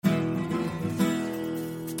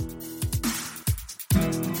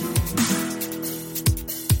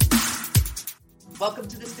Welcome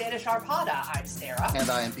to the Spanish Arpada. I'm Sarah. And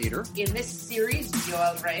I am Peter. In this series, Yo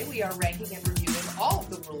el Rey, we are ranking and reviewing all of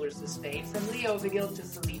the rulers of Spain, from Leovigild to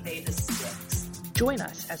Felipe VI. Join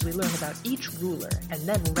us as we learn about each ruler and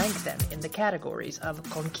then rank them in the categories of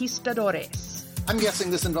conquistadores. I'm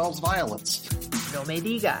guessing this involves violence. No me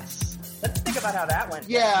digas. Let's think about how that went.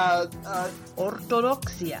 Yeah,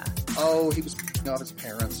 Ortodoxia. Oh, he was off his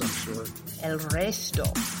parents, I'm sure. El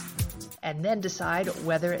resto. And then decide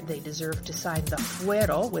whether they deserve to sign the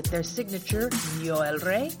fuero with their signature, Yo el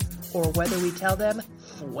Rey, or whether we tell them,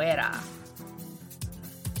 fuera.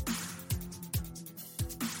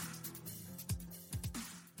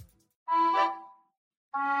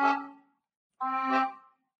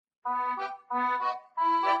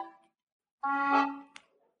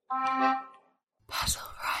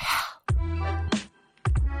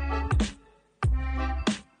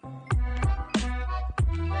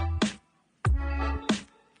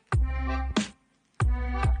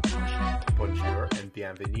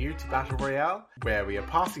 Bienvenue to Battle Royale, where we are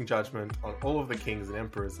passing judgment on all of the kings and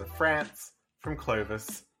emperors of France, from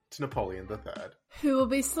Clovis to Napoleon III. Who will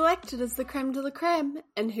be selected as the creme de la creme,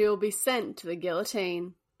 and who will be sent to the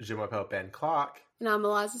guillotine? Je m'appelle Ben Clark. And I'm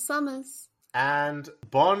Eliza Summers. And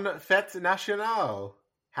Bonne Fête Nationale!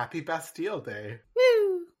 Happy Bastille Day!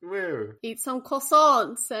 Woo! Woo! Eat some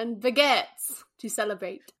croissants and baguettes to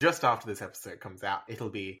celebrate. Just after this episode comes out, it'll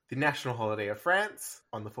be the national holiday of France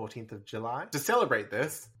on the 14th of July. To celebrate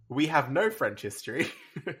this, we have no French history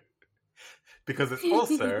because it's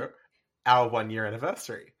also our 1 year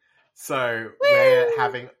anniversary. So we're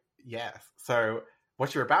having, yes. So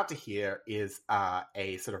what you're about to hear is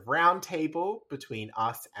a sort of round table between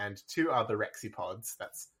us and two other Rexipods.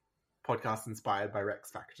 That's podcasts inspired by Rex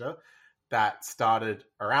Factor that started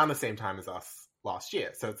around the same time as us last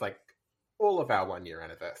year. So it's like all of our 1 year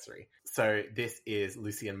anniversary. So this is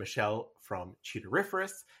Lucy and Michelle from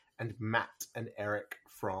Tudoriferous and Matt and Eric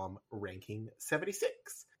from Ranking 76.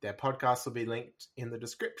 Their podcasts will be linked in the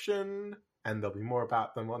description and there'll be more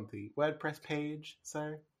about them on the WordPress page.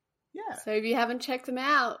 So yeah. So if you haven't checked them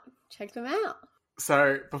out, check them out.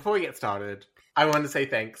 So before we get started, I want to say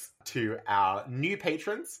thanks to our new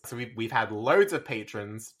patrons. So we've had loads of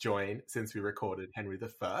patrons join since we recorded Henry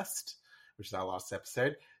I, which is our last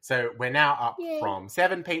episode. So we're now up from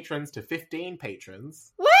 7 patrons to 15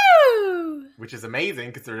 patrons. Woo! Which is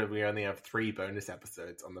amazing considering we only have 3 bonus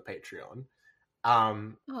episodes on the Patreon.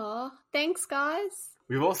 Aw, thanks guys.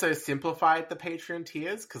 We've also simplified the Patreon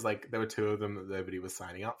tiers because there were 2 of them that nobody was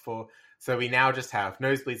signing up for. So we now just have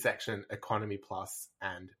Nosebleed Section, Economy Plus,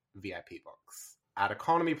 and VIP Box. At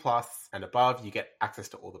Economy Plus and above, you get access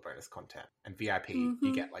to all the bonus content. And VIP,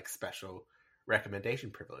 you get special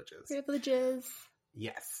recommendation privileges.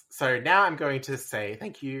 Yes. So now I'm going to say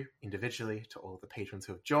thank you individually to all the patrons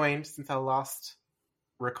who have joined since our last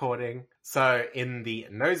recording. So in the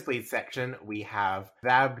Nosebleed section, we have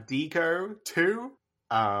Vabdico2,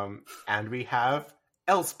 and we have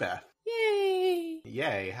Elspeth.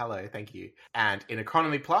 Yay, hello, thank you. And in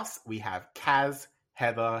Economy Plus, we have Kaz,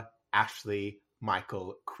 Heather, Ashley,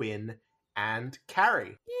 Michael, Quinn, and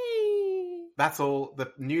Carrie. Yay! That's all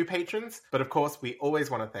the new patrons, but of course, we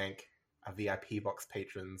always want to thank our VIP Box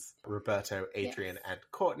patrons, Roberto, Adrian, and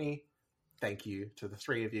Courtney. Thank you to the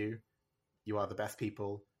 3 of you. You are the best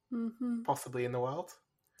people possibly in the world.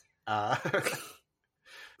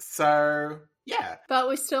 So, yeah. But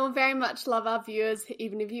we still very much love our viewers,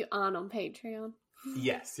 even if you aren't on Patreon.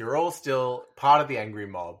 Yes, you're all still part of the angry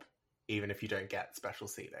mob, even if you don't get special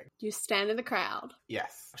seating. You stand in the crowd.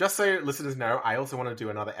 Yes. Just so listeners know, I also want to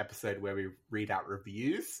do another episode where we read out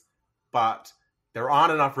reviews, but there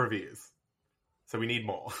aren't enough reviews. So we need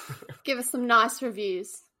more. Give us some nice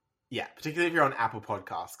reviews. Yeah, particularly if you're on Apple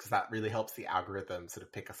Podcasts, because that really helps the algorithm sort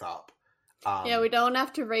of pick us up. We don't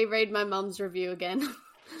have to reread my mum's review again.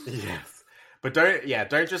 Yes. But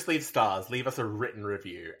don't just leave stars. Leave us a written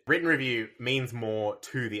review. Written review means more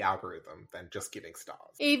to the algorithm than just giving stars.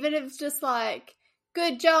 Even if it's just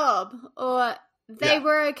good job, or they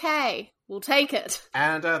were okay. We'll take it.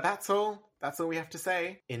 And that's all. That's all we have to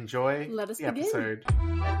say. Enjoy the episode.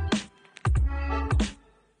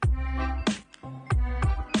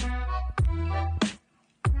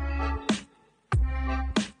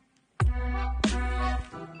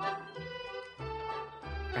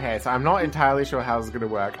 Okay, so I'm not entirely sure how this is going to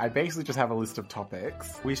work. I basically just have a list of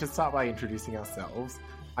topics. We should start by introducing ourselves.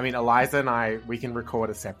 I mean, Eliza and I, we can record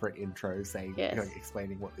a separate intro saying,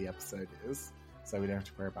 explaining what the episode is, so we don't have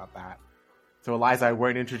to worry about that. So Eliza, I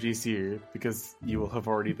won't introduce you because you will have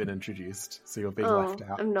already been introduced, so you're being left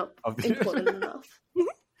out. I'm not important enough.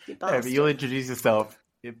 Yeah, but you'll introduce yourself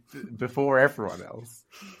before everyone else.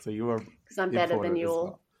 So you are Because I'm better than you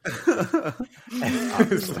all.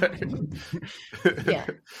 Yeah.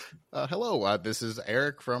 Hello, this is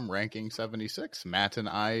Eric from Ranking 76. Matt and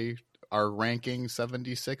I are ranking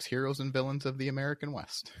 76 heroes and villains of the American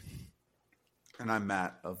West. And I'm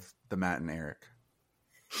Matt of the Matt and Eric.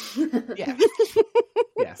 Yes.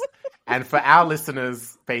 Yes. And for our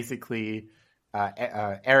listeners, basically,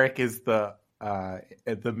 Eric is the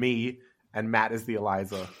me, and Matt is the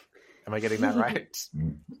Eliza. Am I getting that right?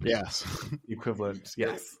 Yes. Equivalent,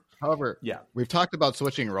 yes. However, Yeah. we've talked about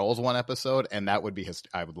switching roles one episode, and that would be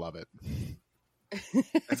I would love it.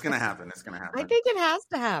 It's going to happen. It's going to happen. I think it has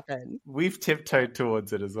to happen. We've tiptoed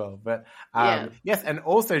towards it as well. But Yeah. yes, and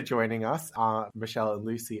also joining us are Michelle and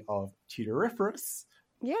Lucy of Tudoriferous.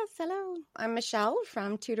 Yes, hello. I'm Michelle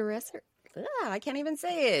from Tudoriferous. I can't even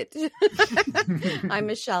say it. I'm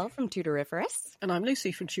Michelle from Tudoriferous. And I'm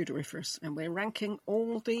Lucy from Tudoriferous, and we're ranking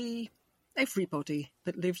everybody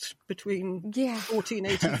that lived between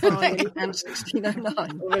 1485 and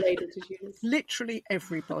 1609. Related to Judas. Literally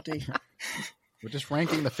everybody. We're just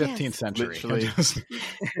ranking the 15th century. Literally.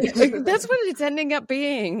 That's what it's ending up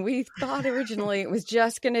being. We thought originally it was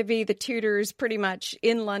just going to be the Tudors pretty much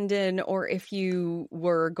in London, or if you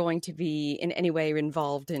were going to be in any way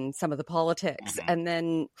involved in some of the politics. Mm-hmm. And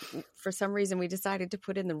then for some reason we decided to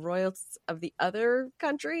put in the royals of the other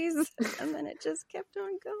countries. And then it just kept on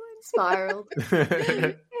going. Spiraled.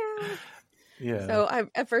 Yeah. Yeah. So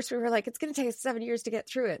at first we were like, it's going to take us 7 years to get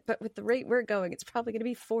through it. But with the rate we're going, it's probably going to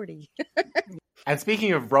be 40. And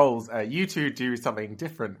speaking of roles, you two do something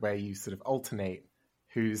different where you sort of alternate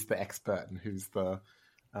who's the expert and who's the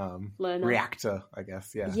Learner. reactor, I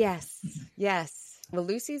guess. Yeah. Yes. Well,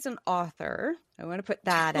 Lucy's an author. I want to put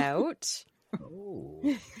that out. Oh,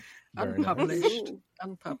 Very nice.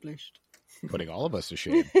 Unpublished. putting all of us to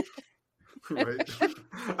shame. Right?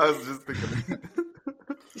 I was just thinking.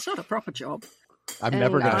 It's not a proper job. I'm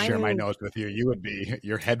never going to And share my I'm- notes with you.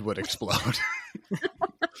 Your head would explode.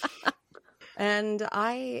 And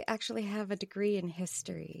I actually have a degree in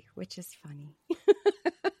history, which is funny.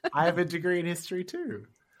 I have a degree in history too.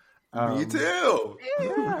 Me too.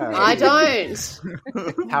 Yeah. I don't.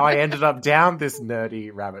 How I ended up down this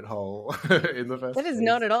nerdy rabbit hole in the first That is place.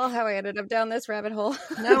 not at all how I ended up down this rabbit hole.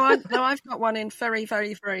 No, I've got one in very,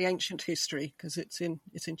 very, very ancient history because it's in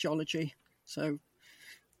geology. So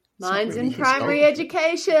Mine's in really primary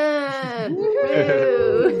education.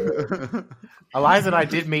 Woo. Eliza and I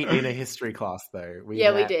did meet in a history class, though. We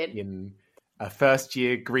Yeah, we met did. in a first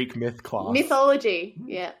year Greek myth class. Mythology.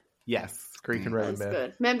 Yeah, Yes, Greek and Roman that's myth.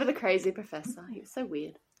 good. Remember the crazy professor? He was so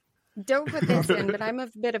weird. Don't put this in, but I'm a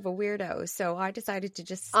bit of a weirdo, so I decided to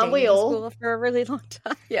just stay Aren't we in all? school for a really long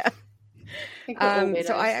time. Yeah. I think we're all So weirdos.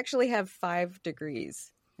 I actually have 5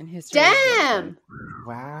 degrees in history. Damn!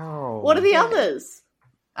 Wow. What are the others?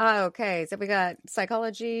 Okay, so we got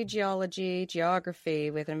psychology, geology,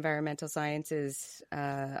 geography with environmental sciences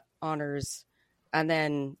honors, and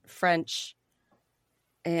then French,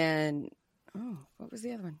 and what was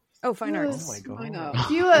the other one? Oh, fine arts. Oh my god. I know.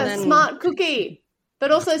 You are a then- smart cookie.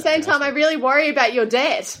 But also at the same time, I really worry about your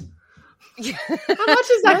debt. How much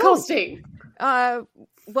is that costing?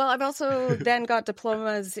 Well, I've also then got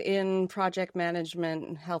diplomas in project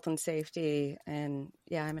management, health and safety, and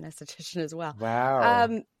yeah, I'm an esthetician as well.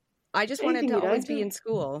 Wow. I just wanted Anything to you always don't be do. in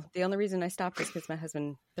school. The only reason I stopped was because my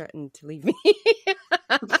husband threatened to leave me.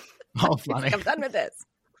 Oh, He's funny. like, I'm done with this.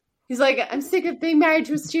 He's like, I'm sick of being married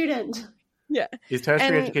to a student. Yeah. Is tertiary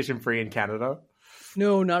and- education free in Canada?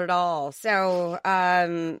 No, not at all. So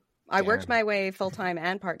I worked Damn. my way full time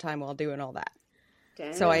and part time while doing all that.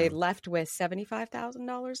 Damn. So I left with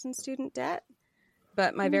 $75,000 in student debt.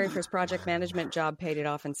 But my very first project management job paid it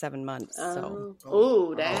off in 7 months. So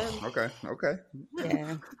Oh, damn. Okay.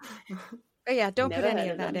 yeah. But yeah, don't Never put any heard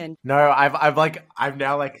of of that them. in. No, I'm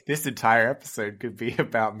now like this entire episode could be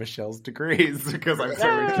about Michelle's degrees because I'm so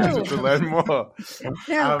No. interested to learn more.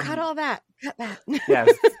 No, Um, cut all that. Cut that. Yes,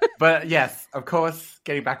 but yes, of course,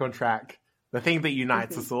 getting back on track. The thing that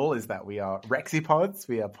unites us all is that we are Rexipods.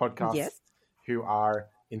 We are podcasts Yes. who are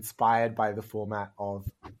inspired by the format of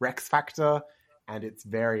Rex Factor and its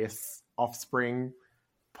various offspring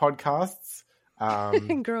podcasts.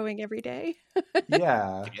 Growing every day.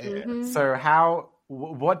 Yeah. Mhm. So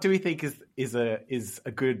what do we think is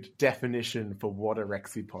a good definition for what a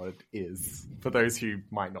Rexipod is for those who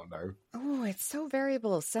might not know? Oh, it's so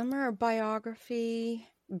variable. Some are biography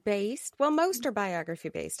based. Well, most are biography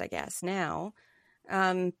based, I guess, now.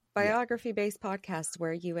 Biography based podcasts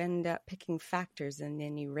where you end up picking factors and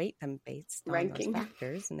then you rate them based on Ranking. those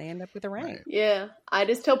factors and they end up with a rank. Right. Yeah, I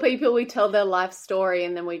just tell people we tell their life story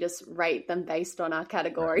and then we just rate them based on our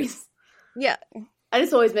categories. Yeah. I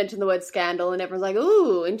just always mention the word scandal, and everyone's like,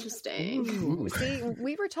 "Ooh, interesting." Ooh. See,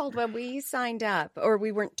 we were told when we signed up, or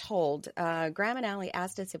we weren't told. Graham and Allie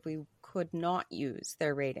asked us if we could not use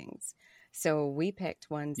their ratings, so we picked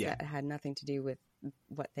ones that had nothing to do with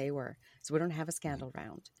what they were. So we don't have a scandal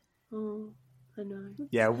round. Oh, I know.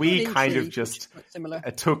 Yeah, we Not kind of intrigued, just but similar.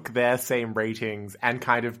 took their same ratings and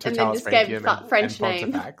kind of And then Charles just gave Rankium and French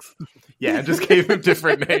name. Pontifex. Yeah, and just gave them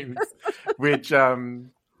different names, which,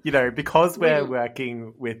 because we're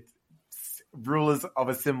working with rulers of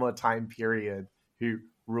a similar time period who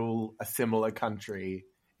rule a similar country,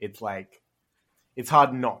 it's like, it's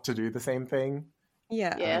hard not to do the same thing.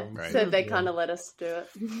 Yeah. Right. So they kind of let us do it.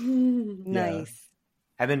 Nice.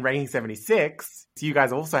 And then Ranking 76, so you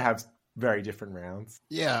guys also have very different rounds.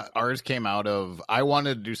 Yeah, ours came out of, I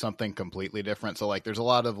wanted to do something completely different. So like, there's a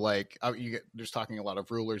lot of like, there's talking a lot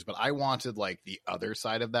of rulers, but I wanted like the other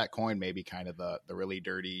side of that coin, maybe kind of the really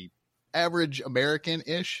dirty, average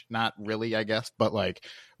American-ish, not really, I guess, but like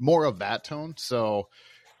more of that tone. So,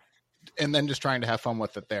 and then just trying to have fun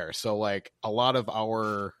with it there. So like a lot of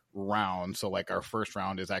our round, so like our first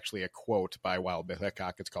round is actually a quote by Wild Bill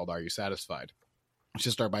Hickok. It's called Are You Satisfied? It's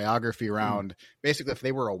just our biography round. Basically, if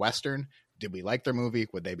they were a Western, did we like their movie?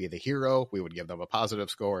 Would they be the hero? We would give them a positive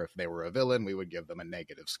score. If they were a villain, we would give them a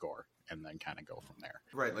negative score, and then kind of go from there.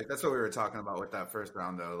 Right, like that's what we were talking about with that first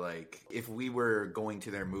round, though. Like, if we were going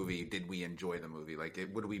to their movie, did we enjoy the movie? Like,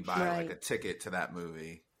 would we buy like a ticket to that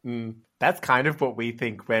movie? That's kind of what we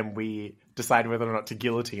think when we decide whether or not to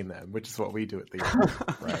guillotine them, which is what we do at the end.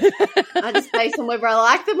 Right? I just base on whether I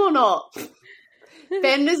like them or not.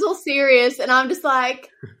 Ben is all serious, and I'm just like,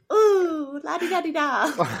 ooh,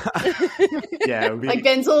 la-di-da-di-da. Yeah. Like,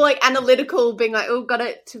 Ben's all, like, analytical, being like, oh, got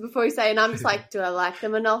it, to before you say, and I'm just like, do I like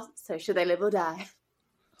them or not? So should they live or die?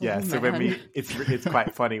 Yeah, so when it's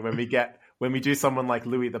quite funny when we do someone like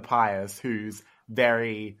Louis the Pious, who's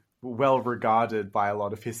very well regarded by a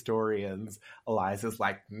lot of historians. Eliza's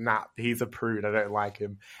like, nah, he's a prude, I don't like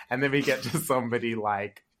him. And then we get to somebody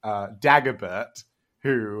like Dagobert,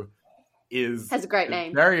 who has a great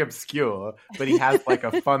name, very obscure, but he has like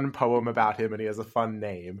a fun poem about him and he has a fun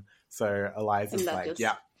name. So Eliza's like,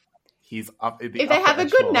 yeah, he's up in the if they have a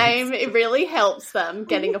good echelons. name, it really helps them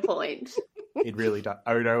getting a point. It really does.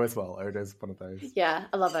 Odo as well. Odo's one of those. Yeah,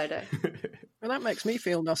 I love Odo. Well, that makes me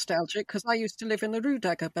feel nostalgic because I used to live in the Rue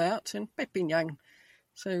Dagobert in Perpignan.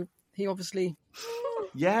 So he obviously...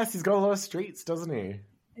 Yes, he's got a lot of streets, doesn't he?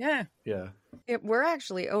 Yeah. Yeah. We're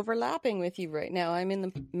actually overlapping with you right now. I'm in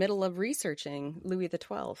the middle of researching Louis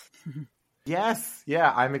XII. Yes.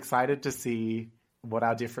 Yeah, I'm excited to see what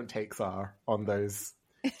our different takes are on those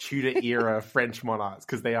Tudor era French monarchs,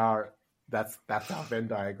 because that's our Venn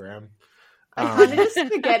diagram. I kind of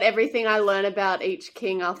just forget everything I learn about each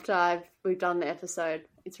king after we've done the episode.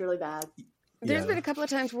 It's really bad. There's been a couple of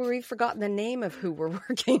times where we've forgotten the name of who we're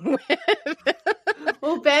working with.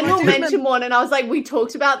 Well, Ben will mention one, and I was like, we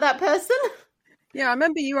talked about that person? Yeah, I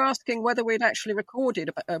remember you asking whether we'd actually recorded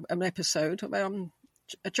an episode about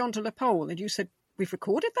John de la Pole, and you said, we've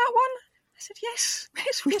recorded that one? I said, yes,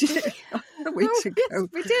 we did. A week ago. Yes,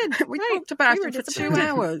 we did. We talked about it for 2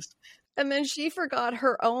 hours. And then she forgot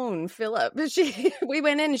her own Philip. We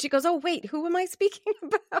went in and she goes, oh, wait, who am I speaking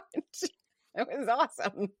about? It was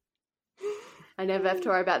awesome. I never have to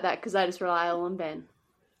worry about that because I just rely all on Ben.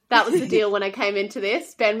 That was the deal when I came into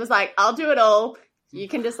this. Ben was like, I'll do it all. You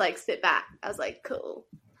can just like sit back. I was like, cool.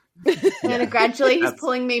 And then gradually he's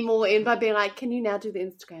pulling me more in by being like, can you now do the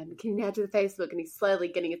Instagram? Can you now do the Facebook? And he's slowly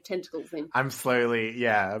getting his tentacles in. I'm slowly,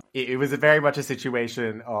 yeah. It was very much a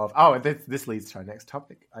situation of, this leads to our next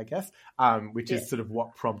topic, I guess, which is sort of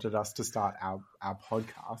what prompted us to start our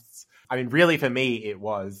podcasts. I mean, really for me, I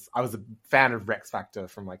was a fan of Rex Factor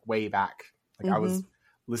from like way back. Like I was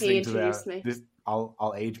listening to this.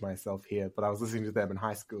 I'll age myself here, but I was listening to them in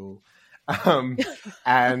high school. And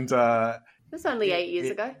that's only 8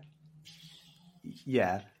 years ago.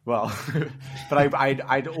 Yeah, well, but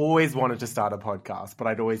I'd always wanted to start a podcast, but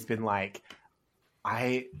I'd always been like,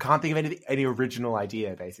 I can't think of any original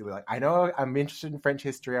idea, basically. Like, I know I'm interested in French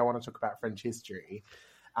history. I want to talk about French history.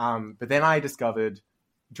 But then I discovered,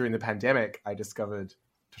 during the pandemic,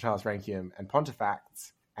 Charles Rankium and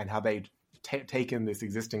Pontifex and how they'd taken this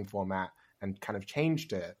existing format and kind of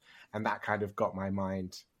changed it. And that kind of got my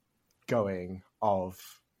mind going of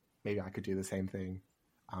maybe I could do the same thing.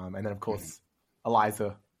 And then, of course,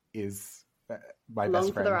 Eliza is my best friend.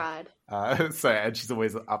 Along for the ride. And she's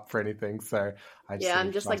always up for anything. So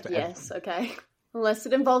I'm just like, yes, okay. Unless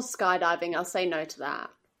it involves skydiving, I'll say no to that.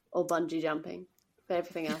 Or bungee jumping. But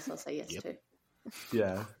everything else I'll say yes to.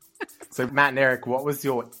 Yeah. So Matt and Eric, what was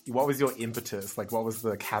your impetus? Like, what was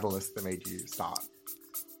the catalyst that made you start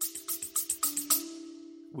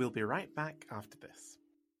We'll be right back after this.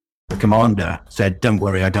 The commander said, "Don't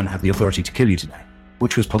worry, I don't have the authority to kill you today,"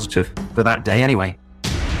 which was positive for that day anyway.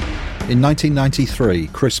 In 1993,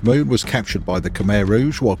 Chris Moon was captured by the Khmer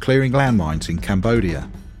Rouge while clearing landmines in Cambodia.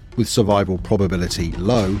 With survival probability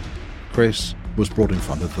low, Chris was brought in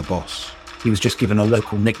front of the boss. He was just given a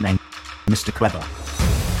local nickname, Mr. Clever.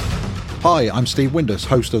 Hi, I'm Steve Windus,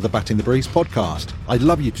 host of the Batting the Breeze podcast. I'd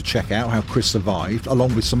love you to check out how Chris survived,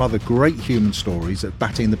 along with some other great human stories at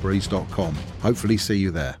battingthebreeze.com. Hopefully see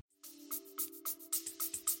you there.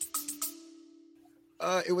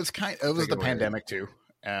 It was the pandemic too.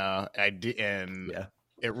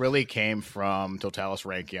 It really came from Totalis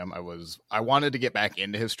Rankium. I wanted to get back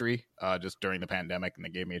into history just during the pandemic, and they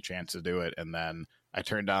gave me a chance to do it. And then I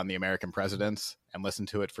turned on The American Presidents and listened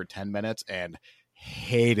to it for 10 minutes and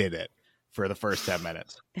hated it for the first 10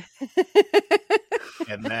 minutes.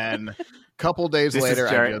 And then a couple days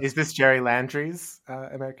later, is this Jerry Landry's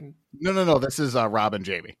American? No. This is Rob and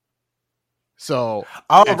Jamie. So,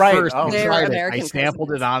 first, I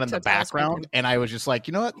sampled it on in the background, and I was just like,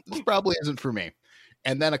 you know what? This probably isn't for me.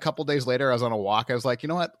 And then a couple days later, I was on a walk. I was like, you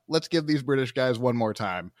know what? Let's give these British guys one more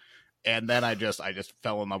time. And then I just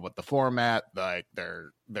fell in love with the format, like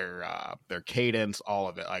their cadence, all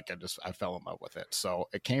of it. Like I fell in love with it. So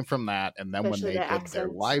it came from that. And then Especially when they did their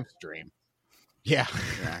live stream,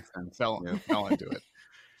 fell into it.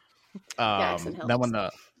 Then when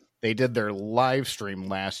they did their live stream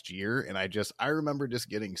last year, and I remember just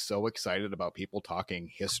getting so excited about people talking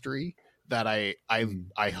history that I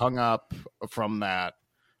hung up from that.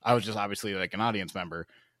 I was just obviously like an audience member,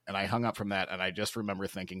 and I hung up from that, and I just remember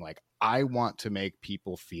thinking like, I want to make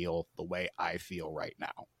people feel the way I feel right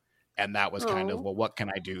now. And that was kind of, well, what can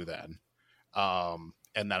I do then? And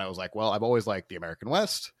then I was like, well, I've always liked the American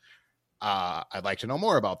West. I'd like to know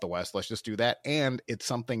more about the West. Let's just do that. And it's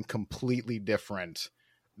something completely different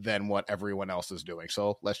than what everyone else is doing.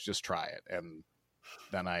 So let's just try it. And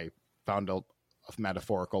then I found a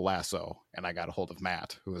metaphorical lasso, and I got a hold of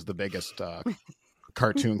Matt, who is the biggest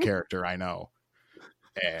cartoon character I know.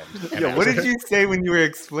 And what did you say when you were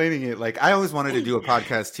explaining it? Like, I always wanted to do a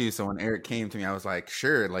podcast too. So when Eric came to me, I was like,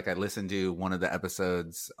 sure. Like, I listened to one of the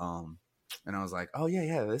episodes, and I was like, oh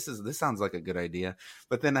yeah, this sounds like a good idea.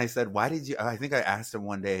 But then I said, I think I asked him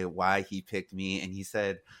one day why he picked me, and he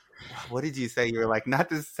said, what did you say? You were like, not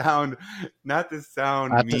to sound mean, but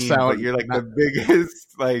you're like the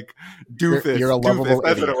biggest like doofus. You're a lovable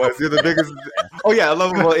That's idiot. what it was. You're the biggest. Oh yeah, a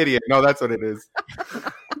lovable idiot. No, that's what it is.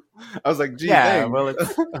 I was like, gee, dang. Well,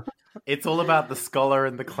 it's all about the scholar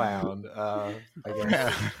and the clown. I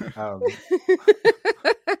guess.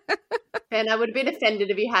 Ben, I would have been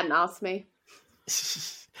offended if you hadn't asked me.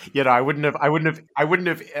 I wouldn't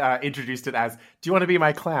have introduced it as, do you want to be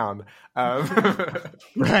my clown?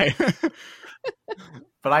 Right.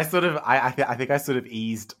 But I think I sort of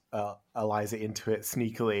eased Eliza into it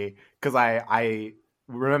sneakily, because I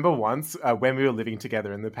remember once when we were living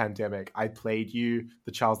together in the pandemic, I played you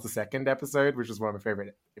the Charles II episode, which was one of my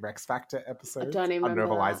favorite Rex Factor episodes. I don't even remember. I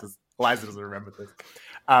don't know if Eliza doesn't remember this.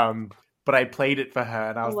 But I played it for her,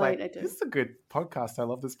 and I was this is a good podcast. I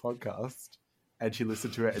love this podcast. And she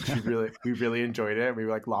listened to it, and we really enjoyed it. And we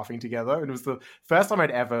were like laughing together. And it was the first time I'd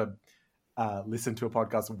ever listened to a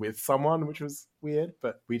podcast with someone, which was weird.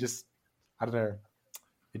 But I don't know.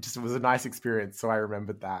 It was a nice experience. So I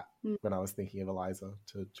remembered that when I was thinking of Eliza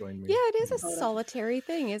to join me. Yeah, it is a solitary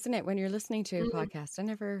thing, isn't it? When you're listening to a podcast, I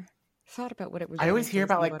never thought about what it was. I always hear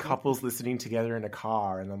about like couples listening together in a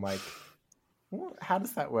car, and I'm like, how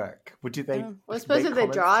does that work? Well, I suppose if they're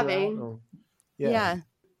driving. Yeah.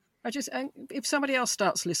 If somebody else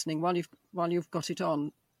starts listening while you've got it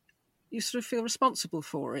on, you sort of feel responsible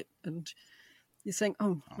for it, and you think,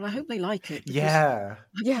 oh, well, I hope they like it. Yeah.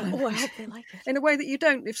 Oh, I hope they like it. In a way that you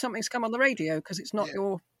don't if something's come on the radio, because it's not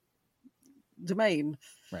your domain.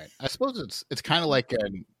 Right. I suppose it's kind of like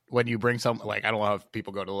when you bring some, like, I don't know if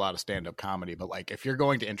people go to a lot of stand-up comedy, but like if you're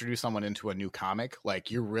going to introduce someone into a new comic,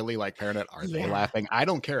 like you're really like paranoid. Are they laughing? I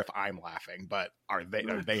don't care if I'm laughing, but are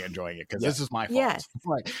they enjoying it? Because this is my fault. Yes.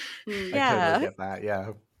 I totally get that.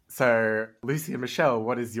 Yeah. So Lucy and Michelle,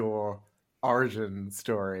 what is your origin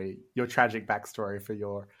story, your tragic backstory for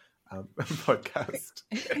your podcast?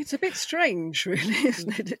 It's a bit strange, really,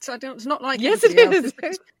 isn't it? It's not like yes, it is.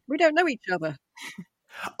 We don't know each other.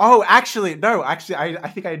 Oh, actually, no. Actually, I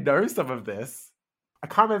think I know some of this. I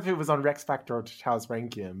can't remember if it was on Rex Factor or Charles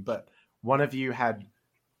Rankium, but one of you had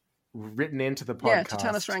written into the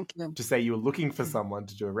podcast to say you were looking for someone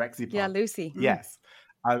to do a Rexy podcast. Yeah, Lucy. Yes.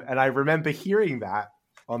 And I remember hearing that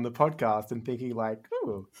on the podcast and thinking like,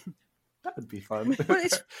 oh, That would be fun. Well,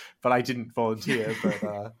 But I didn't volunteer.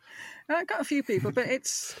 But I got a few people, but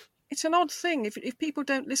it's an odd thing. If people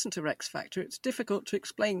don't listen to Rex Factor, it's difficult to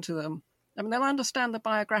explain to them. I mean, they'll understand the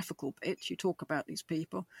biographical bit. You talk about these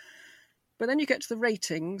people. But then you get to the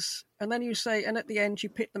ratings, and then you say, and at the end you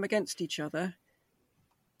pit them against each other,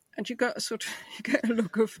 and you get a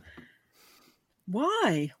look of,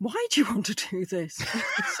 why? Why do you want to do this?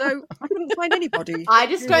 So I couldn't find anybody. I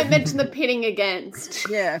just don't mention the pitting against.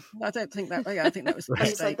 Yeah, I don't think that. Yeah, I think that was the It's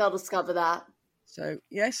mistake. like they'll discover that. So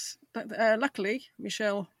yes, but luckily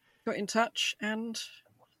Michelle got in touch, and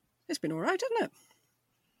it's been all right, hasn't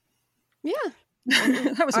it? Yeah.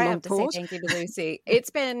 That was a I long have to pause. say thank you to Lucy. It's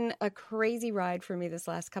been a crazy ride for me this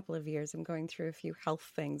last couple of years. I'm going through a few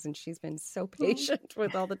health things, and she's been so patient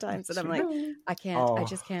with all the times that I'm like, I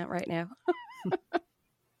just can't right now.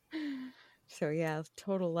 So yeah,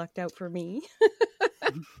 total lucked out for me.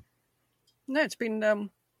 No, it's been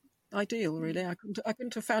ideal, really. I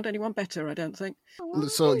couldn't have found anyone better, I don't think.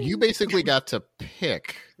 So you basically got to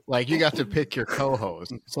pick, like you got to pick your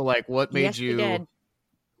co-host. So like, what made Yes, we you? did.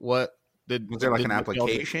 What Was there like did an Michelle do?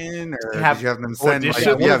 application, or Have did you have them send like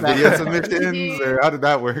auditions? video submissions, or how did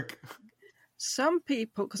that work? Some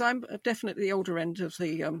people, because I'm definitely the older end of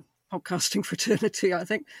the podcasting fraternity, I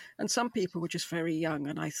think, and some people were just very young,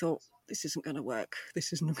 and I thought, this isn't going to work.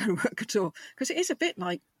 This isn't going to work at all. Because it is a bit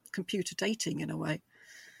like computer dating in a way.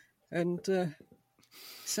 And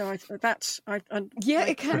so Yeah,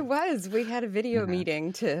 it kind of was. We had a video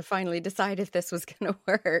meeting to finally decide if this was going to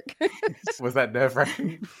work. was that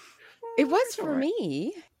nerve-wracking? It was for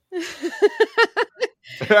me.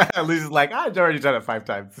 Lisa's like, I've already done it 5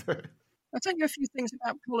 times. I'll tell you a few things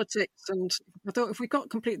about politics, and I thought if we got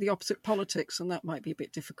completely opposite politics, and that might be a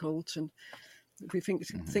bit difficult, and if we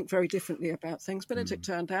think very differently about things, but as it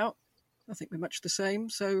turned out, I think we're much the same,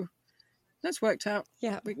 so that's worked out.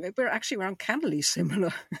 Yeah. We're actually uncannily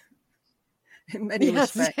similar in many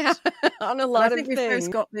respects. Yeah, on a And lot I of think we've things.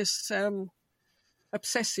 both got this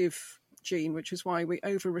obsessive gene, which is why we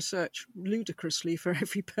over-research ludicrously for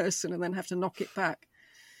every person and then have to knock it back.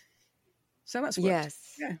 So that's worked.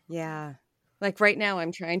 Yes. Yeah. Like right now,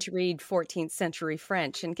 I'm trying to read 14th century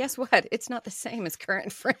French, and guess what? It's not the same as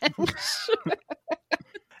current French.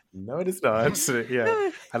 No, it is not.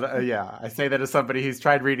 Yeah. I say that as somebody who's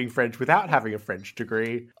tried reading French without having a French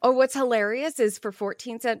degree. Oh, what's hilarious is for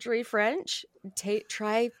 14th century French,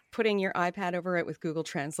 try putting your iPad over it with Google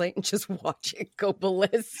Translate and just watch it go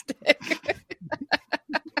ballistic.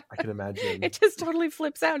 I can imagine. It just totally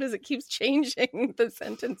flips out as it keeps changing the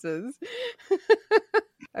sentences.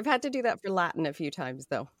 I've had to do that for Latin a few times,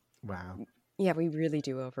 though. Wow. Yeah, we really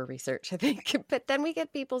do over-research, I think. But then we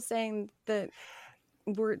get people saying that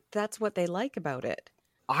that's what they like about it.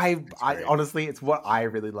 I honestly, it's what I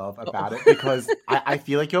really love about it, because I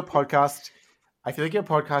feel like your podcast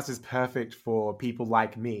is perfect for people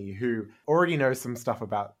like me who already know some stuff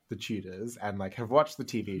about the Tudors and like have watched the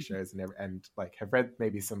TV shows and like have read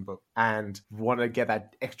maybe some books and want to get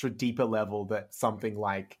that extra deeper level that something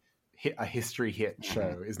like a history hit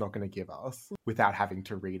show is not going to give us without having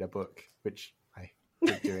to read a book, which I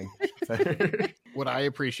keep doing. So. What I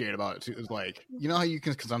appreciate about it too is like, you know how you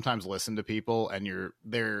can sometimes listen to people and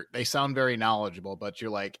they sound very knowledgeable, but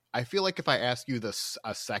you're like, I feel like if I ask you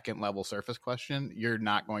a second level surface question, you're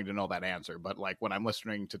not going to know that answer. But like when I'm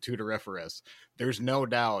listening to Tudoriferous, there's no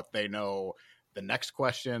doubt they know the next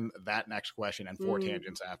question, that next question, and 4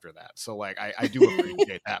 tangents after that. So like, I do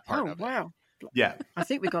appreciate that part of it. Wow. Yeah. I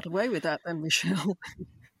think we got away with that then, Michelle.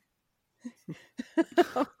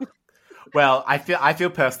 Well, I feel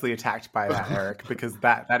personally attacked by that, Eric, because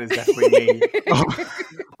that is definitely me.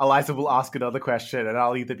 Eliza will ask another question, and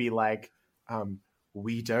I'll either be like,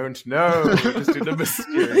 "We don't know," just in a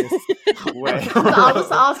mysterious way. So I'll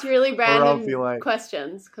just ask really random be like,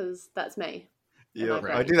 questions because that's me. Yeah,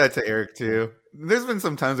 I do that to Eric too. There's been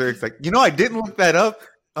some times Eric's like, I didn't look that up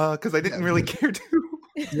because I didn't really care to.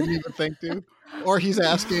 Didn't even think to. Or he's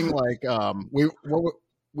asking like,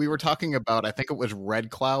 we were talking about, I think it was Red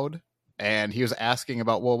Cloud. And he was asking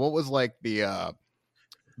about, well, what was like the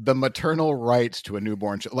maternal rights to a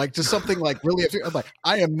newborn child? Like just something like really, I'm like,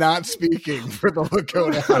 I am not speaking for the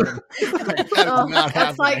Lakota.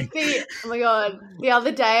 That's like oh my god. The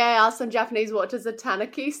other day I asked some Japanese, what does a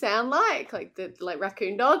tanuki sound like? Like the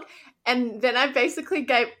raccoon dog. And then I basically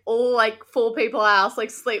gave all like 4 people I asked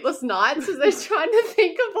like sleepless nights as they're trying to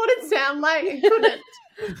think of what it sounded like and couldn't.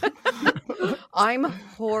 I'm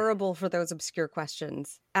horrible for those obscure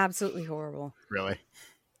questions. Absolutely horrible. Really?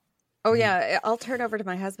 Oh yeah, I'll turn over to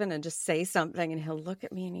my husband and just say something and he'll look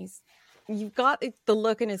at me and you've got the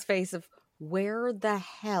look in his face of, where the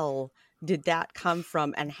hell did that come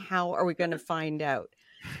from, and how are we going to find out?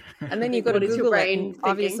 And then you go to What is your Google it, brain and thinking?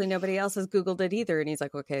 obviously nobody else has Googled it either. And he's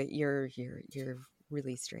like, okay, you're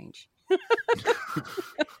really strange.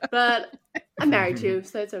 But I'm married too,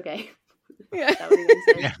 so it's okay. Yeah. That would even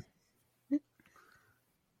say.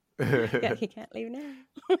 Yeah, he can't leave now.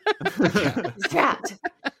 He's trapped.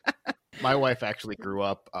 My wife actually grew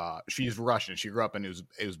up. She's Russian. She grew up in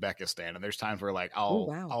Uzbekistan, and there's times where like I'll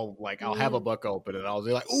have a book open and I'll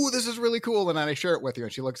be like, "Oh, this is really cool," and then I share it with her,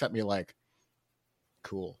 and she looks at me like,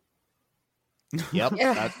 "Cool." Yep,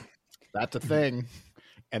 that's a thing.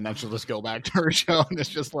 And then she'll just go back to her show, and it's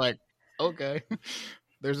just like, okay,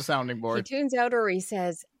 there's a sounding board. He tunes out, or he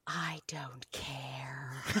says, "I don't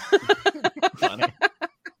care." Funny.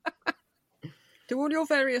 Do all your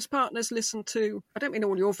various partners listen to... I don't mean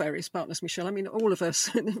all your various partners, Michelle. I mean all of us,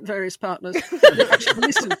 various partners, actually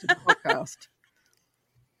listen to the podcast.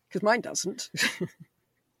 Because mine doesn't.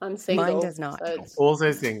 I'm single. Mine does not. So it's...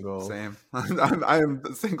 Also single. Same. I am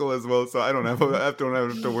single as well, so I don't have to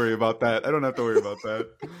worry about that. I don't have to worry about that.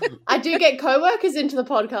 I do get co-workers into the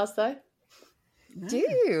podcast though.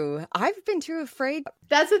 I've been too afraid.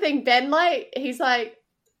 That's the thing. Ben, he's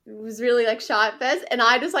was really shy at first, and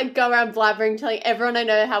I just go around blabbering, telling everyone I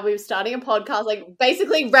know how we were starting a podcast,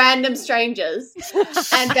 basically random strangers,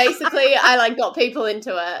 and basically I got people into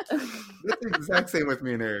it. That's the exact same with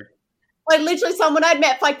me and Eric. Literally someone I'd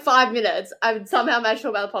met for 5 minutes, I would somehow manage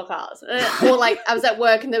to talk about the podcast, or I was at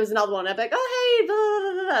work and there was another one. I'd be like, "Oh hey," blah,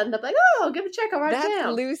 blah, blah, blah. And they'd be like, "Oh, I'll give it a check. I'll write it That's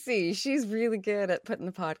down." Lucy. She's really good at putting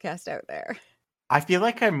the podcast out there. I feel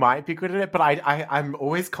like I might be good at it, but I'm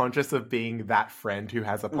always conscious of being that friend who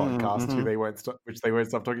has a podcast which they won't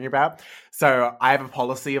stop talking about. So I have a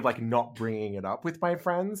policy of not bringing it up with my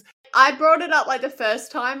friends. I brought it up the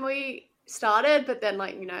first time we started, but then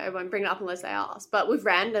I won't bring it up unless they ask. But with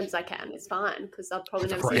randoms, I can. It's fine because I'll probably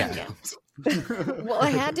never see them again. Well, I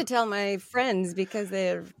had to tell my friends because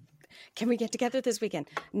can we get together this weekend?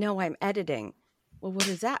 No, I'm editing. Well, what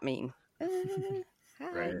does that mean?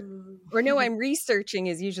 Right. Or no, I'm researching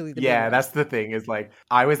is usually the Yeah, that's the thing is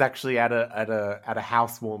I was actually at a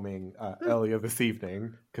housewarming earlier this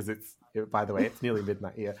evening because by the way, it's nearly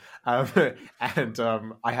midnight here. I was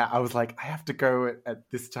like, I have to go at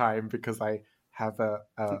this time because I have a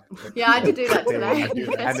yeah, I did do that today.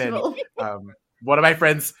 And then one of my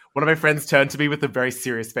friends turned to me with a very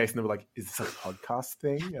serious face and they were like, "Is this a podcast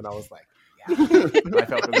thing?" And I was like, "Yeah." I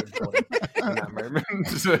felt really important in that moment.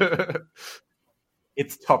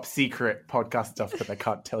 It's top secret podcast stuff that I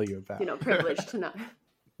can't tell you about. You're not privileged to know.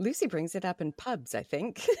 Lucy brings it up in pubs, I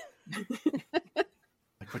think.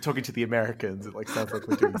 We're talking to the Americans. It sounds like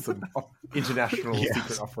we're doing some international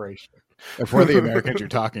secret operation. If we're the Americans you're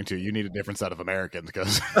talking to, you need a different set of Americans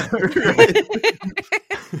because.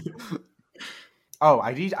 Oh,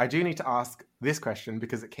 I do need to ask this question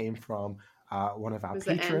because it came from one of our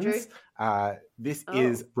patrons. This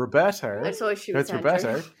is Roberto. I saw she was it's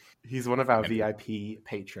Roberto. He's one of our VIP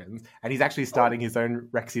patrons, and he's actually starting his own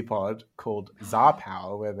Rexipod called Tsar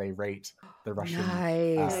Power, where they rate the Russian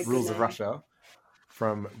rules of Russia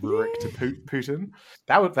from Rurik to Putin.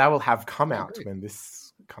 That will have come out when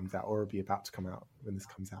this comes out, or will be about to come out when this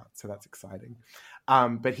comes out. So that's exciting.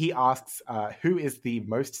 But he asks, who is the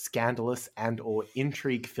most scandalous and or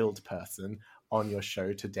intrigue-filled person on your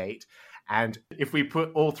show to date? And if we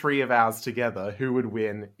put all three of ours together, who would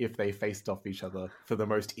win if they faced off each other for the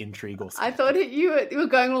most intrigue or scandal? I thought you were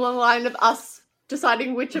going along the line of us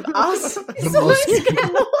deciding which of us is the most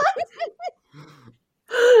scandalous.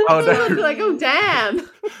 Oh, no. I'd be like, oh, damn.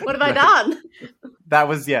 What have I done? That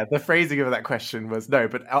was, the phrasing of that question was, no,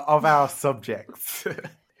 but of our subjects,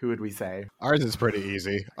 who would we say? Ours is pretty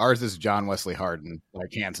easy. Ours is John Wesley Hardin,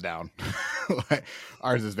 hands down.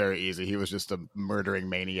 Ours is very easy. He was just a murdering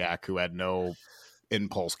maniac who had no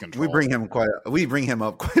impulse control. We bring him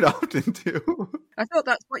up quite often too. I thought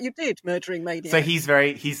that's what you did, murdering maniac. So he's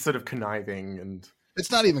sort of conniving and... It's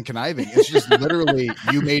not even conniving. It's just literally,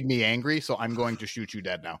 you made me angry, so I'm going to shoot you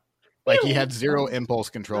dead now. He had zero impulse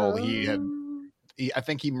control. I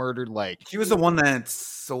think he murdered He was the one that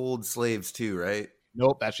sold slaves too, right?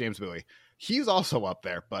 Nope, that's James Bowie. He's also up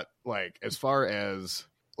there, but as far as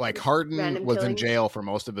Hardin Random was killings. in jail for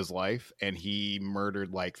most of his life, and he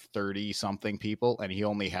murdered 30 something people, and he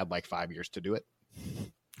only had 5 years to do it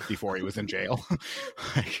before he was in jail.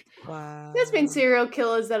 Wow. There's been serial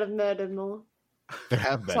killers that have murdered more. There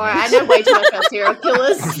have been. Sorry, I know way too much about serial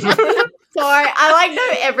killers. Sorry, I know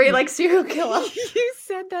every serial killer. You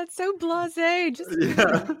said that so blasé. Just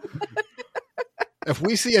If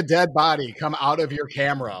we see a dead body come out of your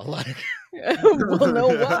camera, we'll know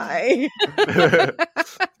why.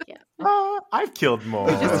 I've killed more.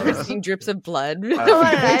 We just start seeing drips of blood I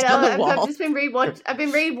right on the I've wall. just been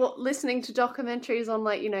listening to documentaries on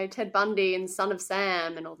like Ted Bundy and Son of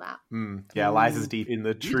Sam and all that. Yeah, Eliza's deep in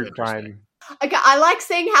the true crime. Okay, I like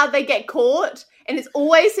seeing how they get caught, and it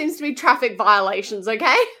always seems to be traffic violations.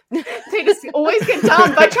 Okay, they just always get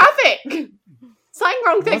done by traffic. Something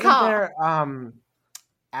wrong with their car.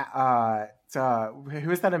 Who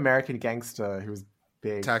was that American gangster who was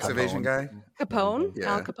big? Tax evasion guy? Capone?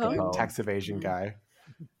 Yeah. Al Capone? Tax evasion guy.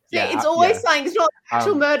 Yeah, it's always saying it's not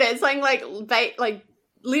actual murder. It's saying like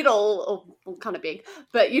little or kind of big,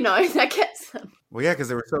 but that gets them. Well, yeah, because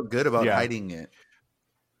they were so good about hiding it.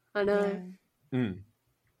 I know.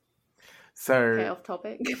 So Okay, off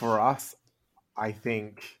topic. for us, I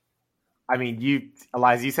think. I mean,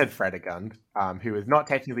 Eliza, you said Fredegund, who is not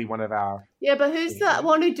technically one of our. Yeah, but who's the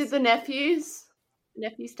one who did the nephew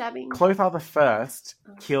stabbing? Clothar the First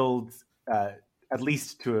killed at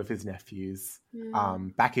least 2 of his nephews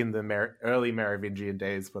back in the early Merovingian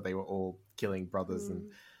days, where they were all killing brothers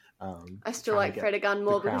and. I still like Fredegund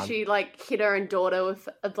more because she hit her own daughter with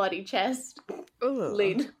a bloody chest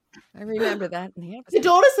lid. I remember that in the episode. The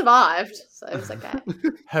daughter survived, so it was okay.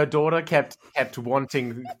 Her daughter kept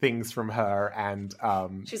wanting things from her, and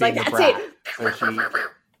she's being like, a "That's brat. So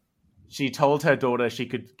she told her daughter she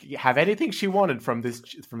could have anything she wanted from this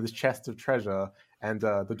chest of treasure, and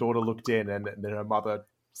the daughter looked in, and then her mother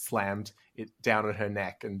slammed it down on her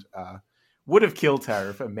neck and would have killed her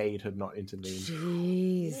if a maid had not intervened.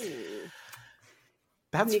 Jeez.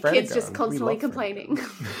 That's your Fredegund. kid's just constantly complaining.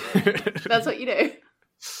 That's what you do.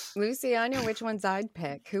 Lucy, I know which ones I'd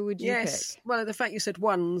pick. Who would you pick? Well, the fact you said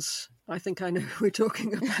ones, I think I know who we're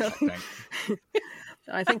talking about.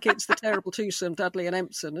 I think it's the terrible twosome, Dudley and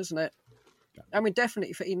Empson, isn't it? I mean,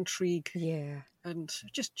 definitely for intrigue. Yeah. And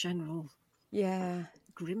just general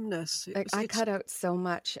grimness. I cut out so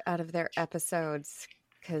much out of their episodes.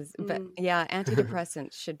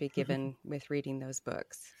 Antidepressants should be given with reading those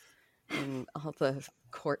books and all the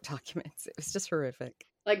court documents. It was just horrific.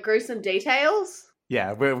 Like gruesome details?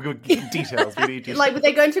 Yeah, we're details. We need details. Like, would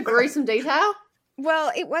they go into gruesome detail?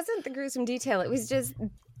 Well, it wasn't the gruesome detail. It was just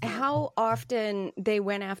how often they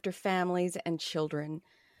went after families and children.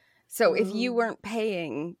 So if you weren't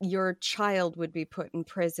paying, your child would be put in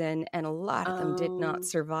prison, and a lot of them did not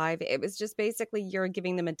survive. It was just basically you're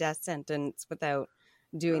giving them a death sentence without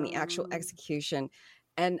doing the actual execution.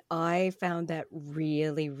 And I found that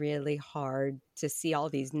really, really hard to see all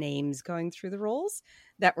these names going through the rolls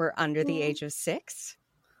that were under the age of 6.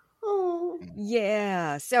 Oh.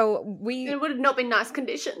 Yeah. So it would have not been nice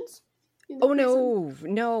conditions. Oh,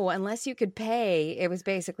 no, unless you could pay. It was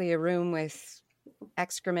basically a room with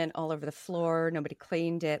excrement all over the floor. Nobody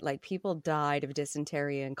cleaned it. Like, people died of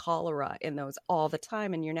dysentery and cholera in those all the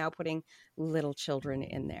time. And you're now putting little children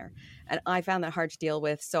in there. And I found that hard to deal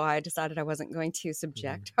with. So I decided I wasn't going to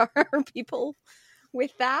subject our people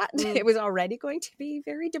with that. It was already going to be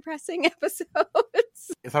very depressing episodes.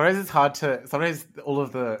 Sometimes it's hard to. Sometimes all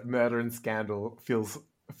of the murder and scandal feels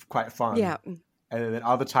quite fun. Yeah. And then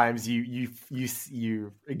other times you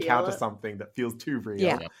encounter something that feels too real.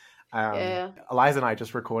 Yeah. Eliza and I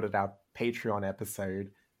just recorded our Patreon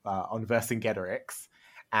episode on Vercingetorix,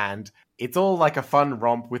 and it's all like a fun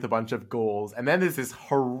romp with a bunch of Gauls. And then there's this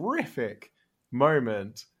horrific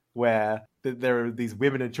moment where there are these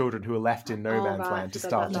women and children who are left in no man's land to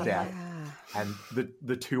starve to death. And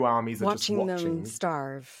the two armies are just watching them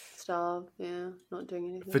starve, not doing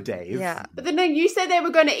anything for days. Yeah, but then you said they were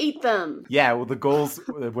going to eat them. Yeah, well, the Gauls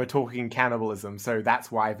were talking cannibalism, so that's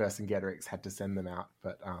why Vercingetorix had to send them out.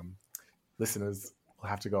 But listeners will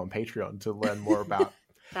have to go on Patreon to learn more about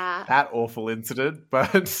that awful incident.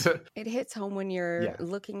 But it hits home when you're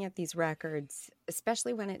looking at these records,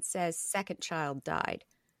 especially when it says second child died.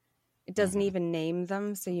 It doesn't even name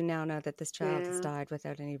them, so you now know that this child has died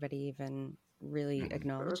without anybody even really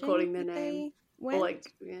acknowledging recording their name, or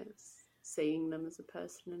like seeing them as a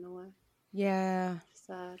person in a way. Yeah,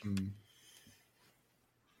 sad.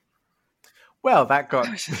 Well, that got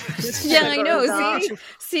I know.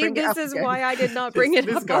 See, this is why I did not bring it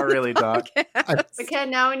up. This got really dark. Okay,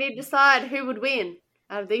 now we need to decide who would win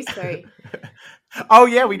out of these 3. Oh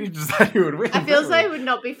yeah, we need to decide who would win. I feel so it would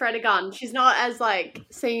not be Fredegund. She's not as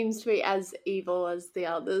seems to be as evil as the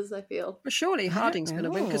others. I feel. But surely Harding's going to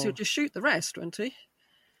win because he'll just shoot the rest, won't he?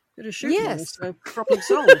 He'll just shoot them, so problem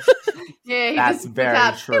solved. Yeah, that's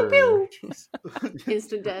very true. Pew, pew.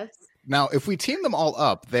 Instant death. Now, if we team them all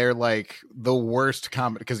up, they're like the worst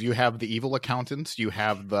combat because you have the evil accountant, you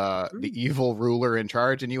have the evil ruler in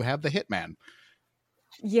charge, and you have the hitman.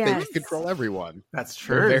 Yes. They control everyone. That's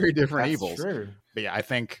true. They're very different That's evils. True. But yeah, I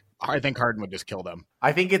think I think Harden would just kill them.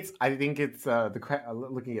 I think it's looking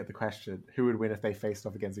at the question, who would win if they faced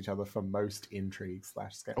off against each other for most intrigue /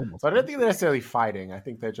 scale. So I don't think they're necessarily fighting. I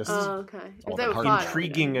think they're just If they were fighting,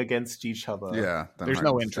 intriguing against each other. Yeah, there's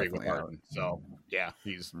no intrigue with Harden. So yeah,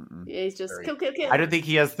 he's just very... kill. I don't think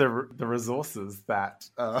he has the resources that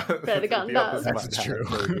Fredegonde does. That's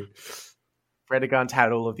true. Fredegonde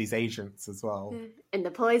had all of these agents as well. And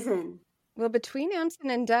the poison. Well, between Emson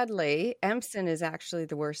and Dudley, Emson is actually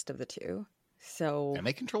the worst of the two. So, and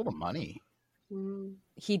they control the money.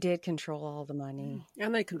 He did control all the money.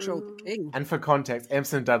 And they control the king. And for context,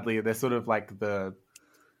 Emson and Dudley, they're sort of like the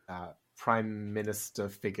prime minister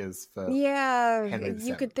figures for Henry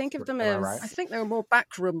you could think of them Am I as... right? I think they were more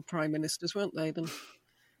backroom prime ministers, weren't they?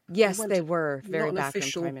 Yes, they were. Very not an backroom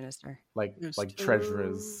official- prime minister. like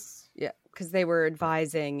treasurers. Yeah, because they were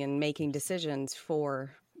advising and making decisions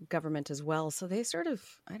for government as well. So they sort of,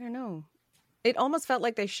 I don't know. It almost felt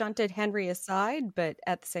like they shunted Henry aside, but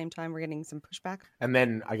at the same time, we're getting some pushback. And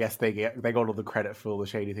then I guess they got all the credit for all the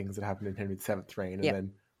shady things that happened in Henry VII's reign. And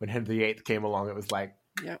then when Henry VIII came along, it was like,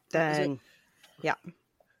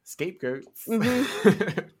 scapegoats.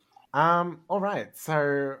 All right,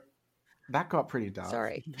 so that got pretty dark.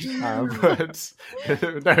 Sorry. But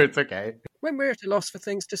no, it's okay. When we're at a loss for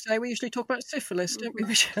things to say, we usually talk about syphilis, don't we,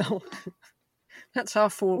 Michelle? That's our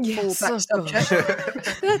fallback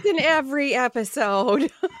subject. That's in every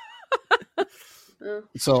episode.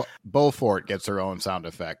 So Beaufort gets her own sound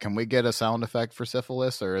effect. Can we get a sound effect for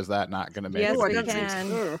syphilis, or is that not going to make Yes, it? we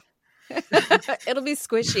can. It'll be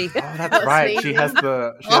squishy. Oh, that's right. She has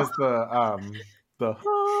the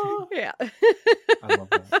yeah. I love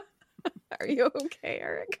that. Are you okay,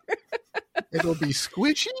 Eric? It'll be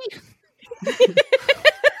squishy.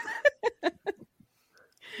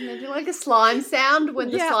 Imagine like a slime sound when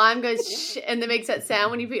the slime goes shh, and it makes that sound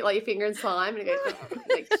when you put like your finger in slime and it goes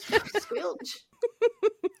like squelch.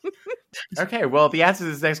 Okay, well, the answer to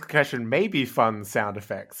this next question may be fun sound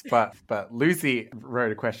effects, but Lucy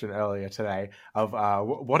wrote a question earlier today of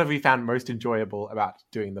what have we found most enjoyable about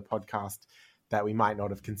doing the podcast that we might not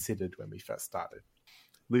have considered when we first started?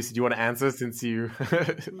 Lucy, do you want to answer since you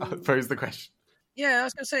posed the question? Yeah, I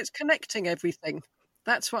was going to say it's connecting everything.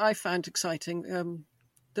 That's what I found exciting.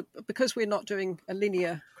 Because we're not doing a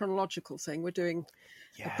linear chronological thing, we're doing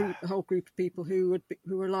a whole group of people who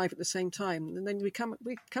were alive at the same time, and then we come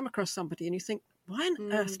across somebody, and you think, why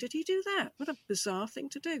on earth did he do that? What a bizarre thing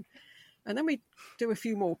to do! And then we do a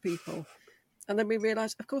few more people, and then we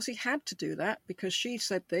realise, of course, he had to do that because she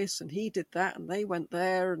said this, and he did that, and they went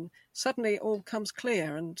there, and suddenly it all comes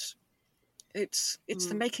clear, and it's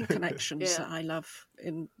the making connections that I love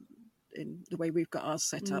in the way we've got ours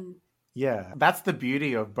set up. Yeah, that's the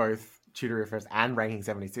beauty of both Tudor Affairs and Ranking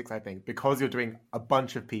 76, I think, because you're doing a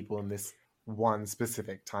bunch of people in this one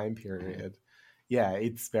specific time period. Yeah,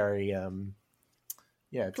 it's very,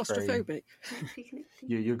 it's claustrophobic.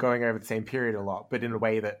 You're going over the same period a lot, but in a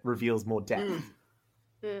way that reveals more depth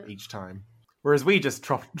each time. Whereas we just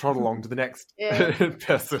trot along to the next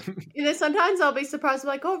person. You know, sometimes I'll be surprised,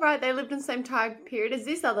 like, oh, right, they lived in the same time period as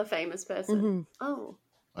this other famous person. Oh.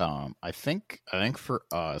 I think for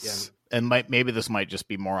us, and maybe this might just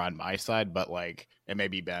be more on my side, but like, and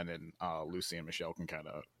maybe Ben and Lucy and Michelle can kind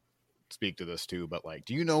of speak to this too. But like,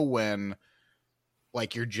 do you know when,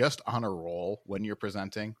 like, you're just on a roll when you're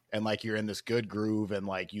presenting, and like you're in this good groove, and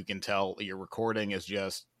like you can tell your recording is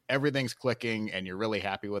just everything's clicking, and you're really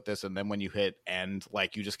happy with this, and then when you hit end,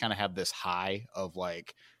 like you just kind of have this high of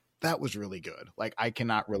like, that was really good. Like I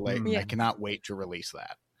cannot relate. I cannot wait to release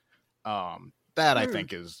that. That I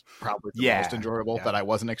think is probably the most enjoyable that I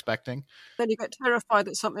wasn't expecting. Then you get terrified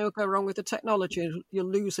that something will go wrong with the technology and you'll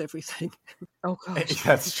lose everything. Oh, gosh.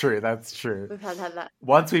 That's true. That's true. We've had that.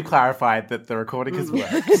 Once we've clarified that the recording has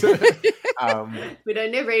worked. We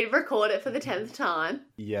don't need to record it for the 10th time.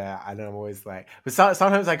 Yeah, and I'm always like... But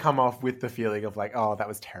sometimes I come off with the feeling of like, oh, that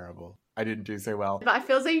was terrible. I didn't do so well. But I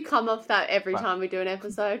feel like you come off that every time we do an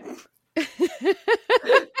episode.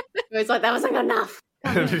 It's like, that wasn't enough.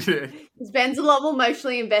 Because Ben's a lot more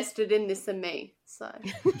emotionally invested in this than me. So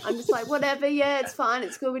I'm just like, whatever, it's fine,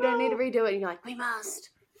 it's good, we don't need to redo it. And you're like, we must.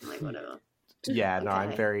 I'm like, whatever. Yeah, no,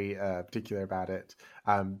 I'm very particular about it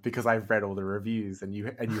because I've read all the reviews and you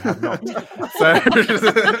have not. So No,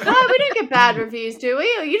 we don't get bad reviews, do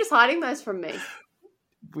we? Or are you just hiding those from me?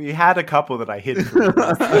 We had a couple that I hid from you.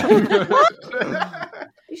 What?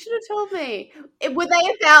 You should have told me. Were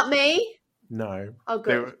they about me? No. Oh,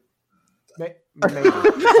 good. Maybe. Well,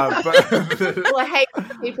 I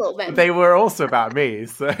hate people then. They were also about me,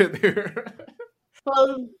 so.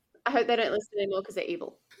 Well, I hope they don't listen anymore because they're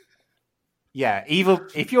evil. Yeah, evil.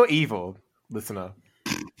 If you're evil, listener,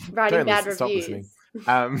 Writing bad Stop reviews.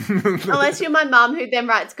 listening. Unless you're my mum, who then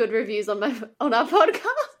writes good reviews on our podcast.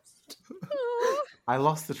 I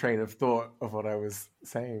lost the train of thought of what I was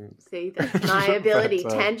saying. See, that's my ability.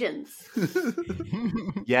 But, Tangents.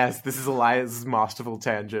 Yes, this is Elias's masterful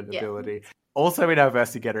tangent Yeah. ability. Also in our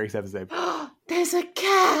Vercingetorix episode. There's a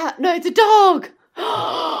cat. No, it's a dog.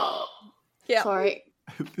 Yeah. Sorry.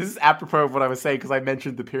 This is apropos of what I was saying because I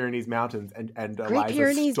mentioned the Pyrenees Mountains and Great Eliza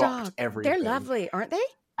Pyrenees stopped dog. everything. They're lovely, aren't they?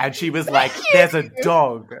 And she was like, there's a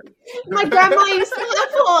dog. My grandma used to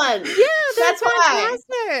have one. Yeah, That's why.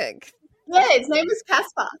 fantastic. Yeah, its name was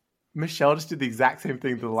Casper. Michelle just did the exact same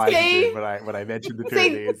thing that Eliza See? did when I mentioned the See?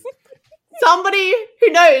 Pyrenees. Somebody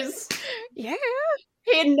who knows. Yeah.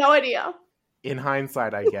 He had no idea. In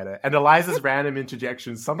hindsight, I get it. And Eliza's random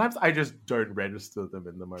interjections, sometimes I just don't register them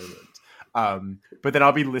in the moment. But then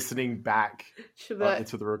I'll be listening back to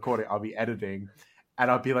the recording. I'll be editing. And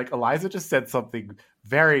I'll be like, Eliza just said something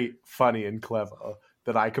very funny and clever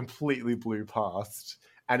that I completely blew past.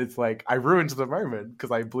 And it's like, I ruined the moment because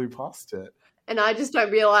I blew past it. And I just don't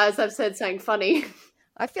realize I've said something funny.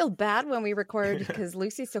 I feel bad when we record because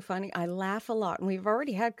Lucy's so funny. I laugh a lot. And we've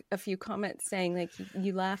already had a few comments saying, like,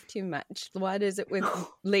 you laugh too much. What is it with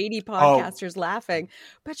lady podcasters laughing?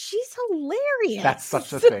 But she's hilarious. That's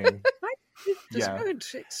such a thing. It's Yeah. good.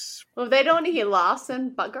 It's Well, if they don't want to hear laughs,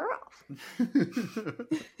 then bugger off.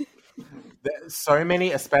 There's so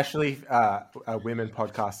many, especially women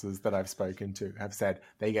podcasters that I've spoken to, have said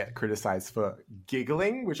they get criticized for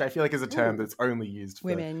giggling, which I feel like is a term that's only used for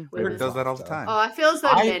Women. Eric does that all the time. Oh, I feel as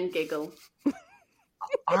though men giggle.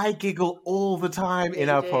 I giggle all the time in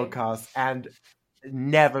You our do. podcast and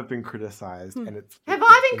nehave been criticized. And it's Have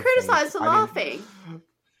I been insane. criticised for I mean, laughing?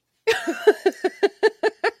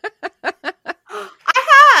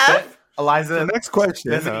 I have. Eliza, The next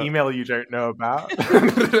question. there's an email you don't know about.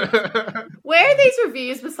 Where are these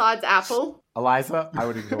reviews besides Apple? Eliza, I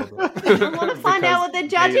would ignore them. I want to find out what they're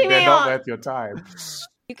judging they're me not on. worth your time.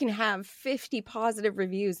 You can have 50 positive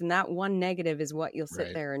reviews, and that one negative is what you'll sit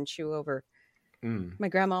Right. there and chew over. Mm. My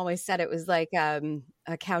grandma always said it was like a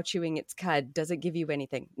cow chewing its cud. Does it give you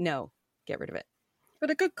anything? No. Get rid of it.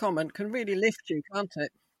 But a good comment can really lift you, can't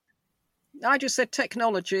it? I just said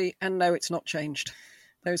technology, and no, it's not changed.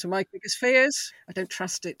 Those are my biggest fears. I don't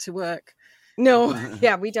trust it to work. No.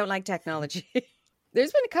 Yeah, we don't like technology.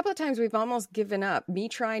 There's been a couple of times we've almost given up. Me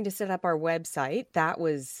trying to set up our website, that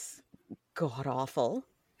was god awful.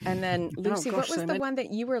 And then, Lucy, gosh, what was so the many- one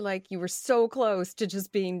that you were like, you were so close to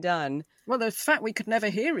just being done? Well, the fact we could never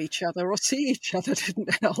hear each other or see each other didn't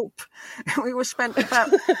help. We were spent about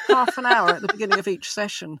half an hour at the beginning of each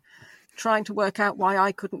session trying to work out why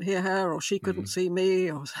I couldn't hear her or she couldn't see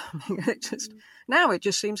me or something. Now it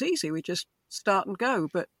just seems easy. We just start and go.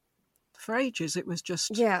 But for ages, it was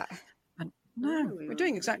just... Yeah. No, we're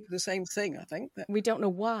doing exactly the same thing, I think. But We don't know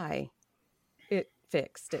why it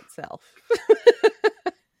fixed itself.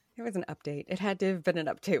 It was an update. It had to have been an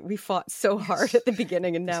update. We fought so hard at the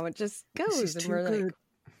beginning, and now it just goes. is And too we're good. like,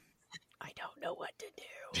 I don't know what to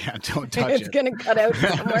do. Yeah, don't touch It's it. going to cut out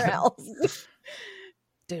somewhere else.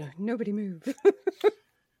 Dude, nobody move.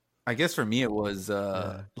 I guess for me it was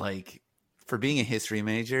like for being a history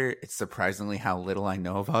major, it's surprisingly how little I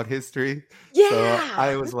know about history. Yeah. So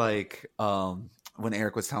I was like, when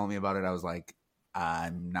Eric was telling me about it, I was like,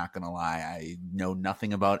 I'm not gonna lie, I know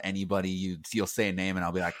nothing about anybody. You'll say a name and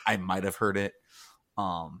I'll be like, I might have heard it.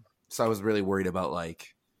 So I was really worried about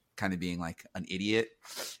like kind of being like an idiot,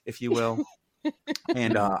 if you will.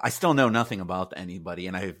 And I still know nothing about anybody,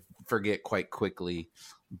 and I forget quite quickly.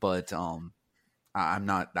 But I'm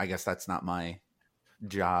not. I guess that's not my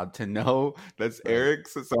job to know. That's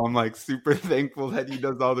Eric's. So I'm like super thankful that he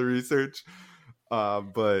does all the research.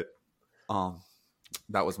 But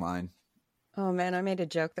that was mine. Oh man, I made a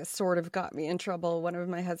joke that sort of got me in trouble. One of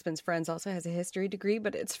my husband's friends also has a history degree,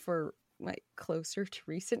 but it's for like closer to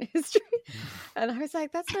recent history. And I was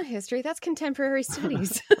like, that's not history, that's contemporary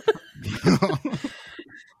studies.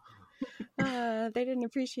 They didn't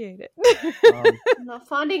appreciate it. I'm not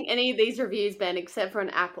finding any of these reviews, Ben, except for an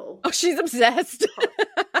Apple. Oh, she's obsessed.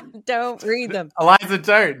 Don't read them. Eliza,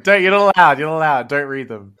 don't. You're not allowed. You're not allowed. Don't read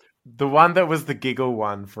them. The one that was the giggle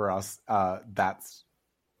one for us, that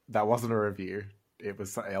wasn't a review. It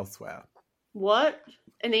was elsewhere. What?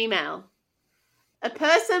 An email. A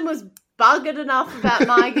person was buggered enough about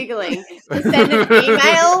my giggling to send an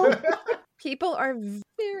email. People are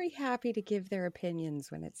very happy to give their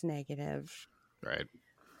opinions when it's negative. Right.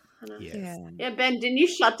 Yeah. Yeah, Ben, didn't you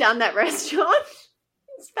shut down that restaurant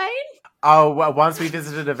in Spain? Oh, well, once we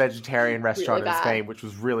visited a vegetarian restaurant Really in bad. Spain, which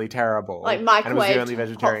was really terrible. Like and it was the microwaved only hot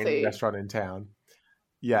vegetarian food. restaurant in town.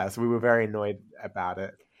 Yeah, so we were very annoyed about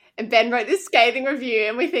it. And Ben wrote this scathing review,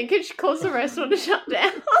 and we think it should cause the restaurant to shut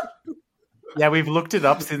down. Yeah, we've looked it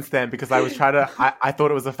up since then because I was trying to. I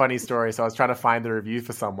thought it was a funny story, so I was trying to find the review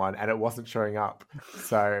for someone, and it wasn't showing up.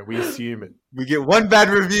 So we assume it. We get one bad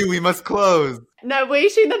review, we must close. No, we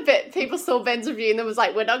assume that people saw Ben's review and then was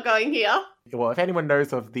like, we're not going here. Well, if anyone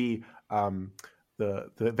knows of the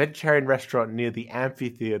vegetarian restaurant near the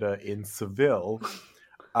amphitheater in Seville,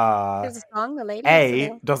 There's a song, The Lady A, of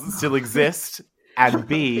Seville. does it still exist? And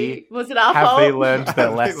B, Was it our have fault? they learned their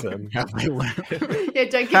lesson? Have they learned? Yeah,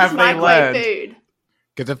 don't give Have us they microwave learned? food.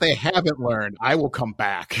 Because if they haven't learned, I will come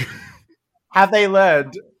back. Have they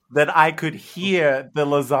learned that I could hear the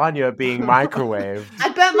lasagna being microwaved? I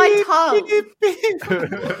burnt my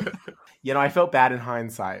tongue. You know, I felt bad in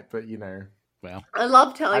hindsight, but you know. Well, I love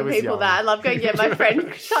I telling was people young. that. I love going, yeah, my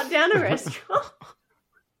friend shut down a restaurant.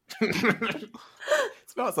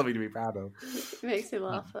 It's not something to be proud of. It makes me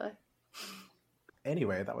laugh, though.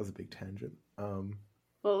 Anyway, that was a big tangent. What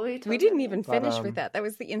were we talking We didn't about? even But, finish with that. That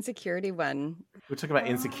was the insecurity one. We're talking about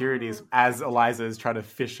insecurities as Eliza is trying to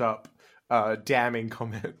fish up damning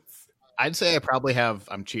comments. I'd say I probably have,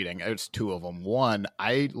 I'm cheating. It's two of them. One,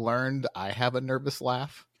 I learned I have a nervous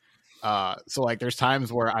laugh. So like there's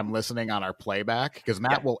times where I'm listening on our playback because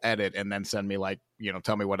Matt will edit and then send me like,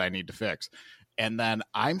 tell me what I need to fix. And then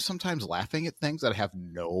I'm sometimes laughing at things that have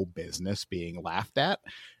no business being laughed at.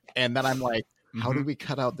 And then I'm like, how did we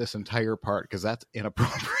cut out this entire part? Because that's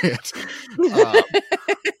inappropriate.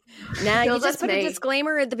 Nah, you Feels just like put a me.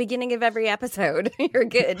 disclaimer at the beginning of every episode. You're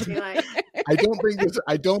good. Be like, I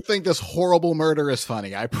don't think this horrible murder is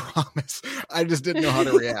funny. I promise. I just didn't know how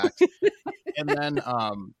to react. And then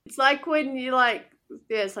it's like when you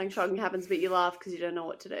something shocking happens, but you laugh because you don't know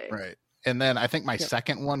what to do. right. And then I think my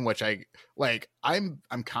second one, which I'm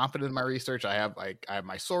confident in my research. I have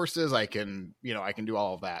my sources. I can do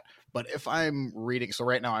all of that. But if I'm reading, so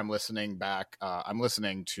right now I'm listening back. I'm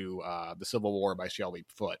listening to The Civil War by Shelby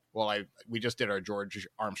Foote. Well, we just did our George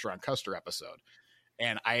Armstrong Custer episode,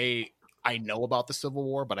 and I know about the Civil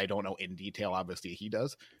War, but I don't know in detail. Obviously, he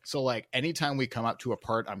does. So like anytime we come up to a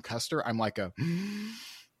part on Custer, I'm like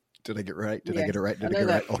did I get it right? Did I get it right? Did I get it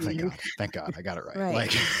right? Oh, thank God! Thank God, I got it right. Right.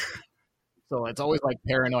 Like. So it's always like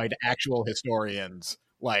paranoid actual historians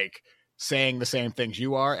like saying the same things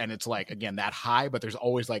you are. And it's like, again, that high, but there's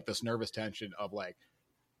always like this nervous tension of like,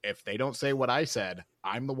 if they don't say what I said,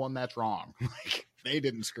 I'm the one that's wrong. Like they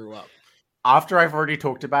didn't screw up. After I've already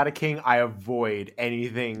talked about a king, I avoid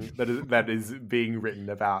anything that is being written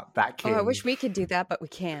about that king. Oh, I wish we could do that, but we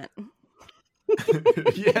can't.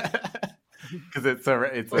 Yeah. Because it's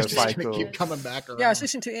a Just gonna cycle. keep coming back around. Yeah, I was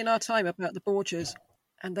listening to In Our Time about the Borgias,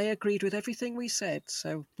 and they agreed with everything we said,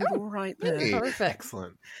 so we're all right there. Hey, Perfect.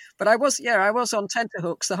 Excellent. But I was on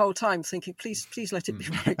tenterhooks the whole time, thinking, please let it be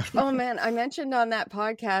right. Oh man, I mentioned on that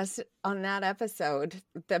podcast, on that episode,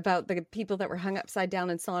 about the people that were hung upside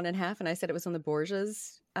down and sawn in half, and I said it was on the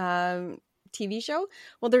Borgias TV show.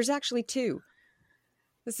 Well, there's actually two.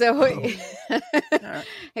 So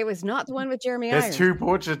it was not the one with Jeremy There's Irons. two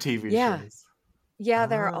Borgia TV shows. Yeah,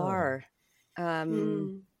 there Oh. are.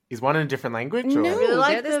 Is one in a different language? Or? No, I really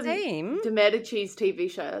like they're the same. The Medici's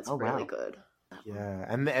TV show. That's Oh, wow. really good. Yeah,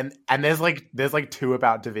 and there's like two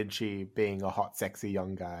about Da Vinci being a hot, sexy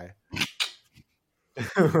young guy.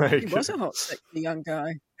 He was a hot, sexy young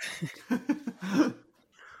guy.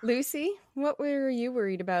 Lucy, what were you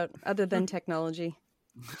worried about other than technology?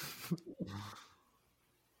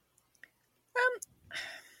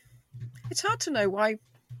 It's hard to know why.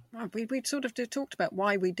 We sort of talked about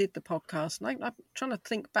why we did the podcast, and I'm trying to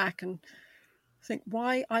think back and think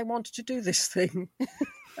why I wanted to do this thing.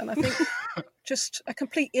 And I think just a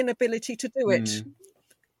complete inability to do it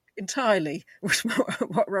entirely was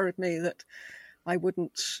what worried me, that I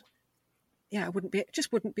wouldn't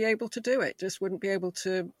be able to do it. Just wouldn't be able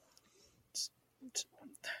to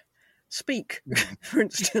speak, for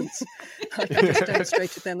instance. I just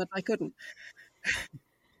demonstrated then that I couldn't.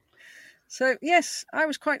 So, yes, I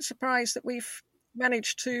was quite surprised that we've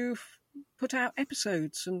managed to put out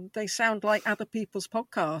episodes and they sound like other people's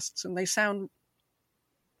podcasts and they sound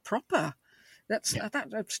proper. That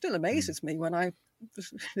still amazes me when I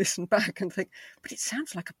listen back and think, but it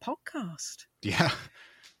sounds like a podcast. Yeah.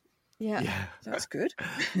 Yeah. That's good.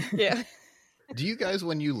 Yeah. Do you guys,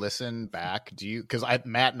 when you listen back, because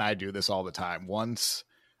Matt and I do this all the time. Once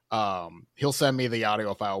he'll send me the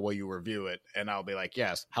audio file, will you review it? And I'll be like,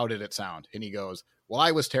 yes, how did it sound? And he goes, well,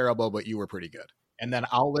 I was terrible, but you were pretty good. And then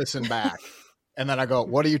I'll listen back And then I go,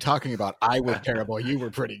 what are you talking about? I was terrible. You were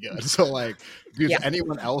pretty good. So, like, does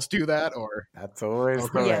anyone else do that? Or that's always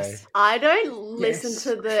the way. Yes. I don't listen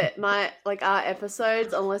to our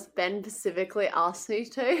episodes unless Ben specifically asks me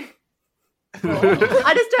to.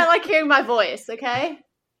 I just don't like hearing my voice, okay?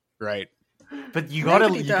 Right. But you gotta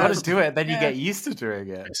Nobody do it, does. then you get used to doing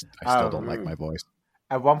it. I still don't like my voice.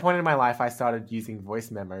 At one point in my life, I started using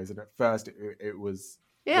voice memos, and at first it was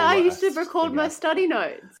Yeah, I used to worst record thing my ever. study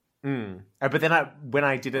notes. But then when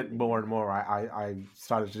I did it more and more, I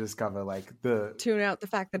started to discover like Tune out the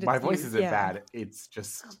fact that it's my voice you. isn't Yeah. bad. It's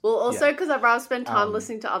just Well, also because I'd rather spend time Um,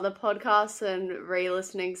 listening to other podcasts and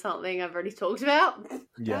re-listening something I've already talked about.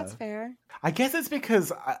 yeah. That's fair. I guess it's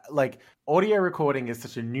because like audio recording is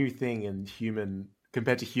such a new thing in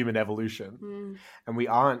compared to human evolution, and we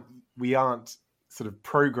aren't sort of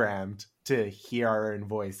programmed to hear our own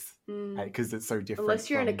voice because it's so different. Unless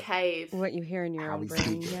you're in a from cave What you hear in your how own we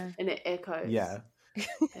brain. speak. Yeah. and it echoes. Yeah.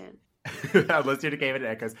 And Unless you're in a cave and it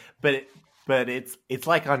echoes, but it's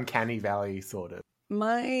like Uncanny Valley sort of.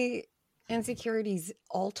 My insecurities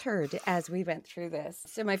altered as we went through this.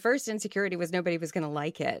 So my first insecurity was nobody was going to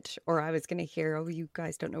like it, or I was going to hear, oh, you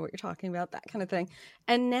guys don't know what you're talking about, that kind of thing.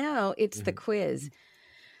 And now it's the quiz.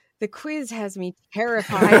 The quiz has me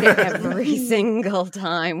terrified every single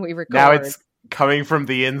time we record. Now it's coming from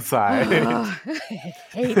the inside. I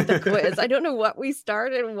hate the quiz. I don't know what we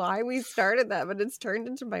started, why we started that, but it's turned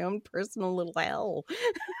into my own personal little hell.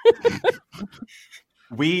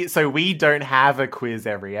 We don't have a quiz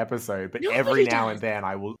every episode, but every now and then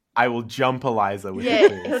I will jump Eliza with yeah, a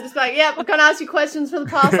he'll quiz. just be like, "Yeah, we're gonna ask you questions for the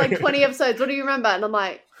past like 20 episodes. What do you remember?" And I'm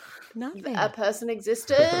like, Nothing. "A person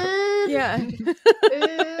existed. Yeah.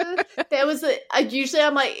 There was usually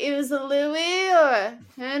I'm like, it was a Louis or a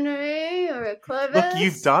Henry or a Clovis." Look,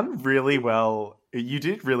 you've done really well. You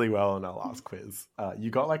did really well in our last quiz. You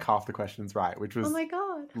got like half the questions right, which was Oh my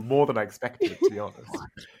god! more than I expected, to be honest,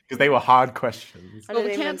 because they were hard questions. I Well, we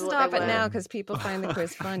didn't can't remember what stop they it were. now because people find the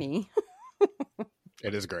quiz funny.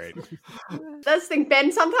 It is great. That's the thing,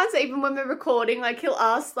 Ben. Sometimes even when we're recording, like he'll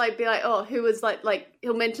ask, like, be like, "Oh, who was like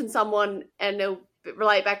he'll mention someone and he'll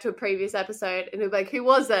relate back to a previous episode, and he'll be like, "Who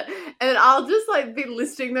was it?" And then I'll just like be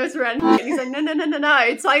listing those around, and he's like, "No,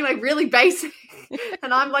 it's something like really basic,"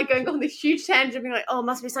 and I'm like going on this huge tangent, being like, "Oh, it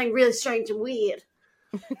must be something really strange and weird."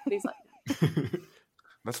 And he's like,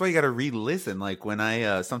 That's why you got to re-listen. Like when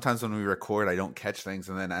I sometimes when we record, I don't catch things,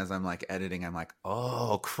 and then as I'm like editing, I'm like,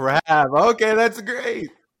 "Oh crap! Okay, that's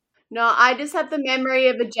great." "No, I just have the memory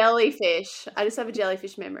of a jellyfish. I just have a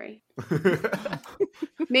jellyfish memory."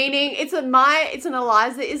 Meaning, it's an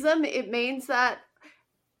Eliza-ism. It means that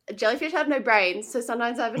jellyfish have no brains, so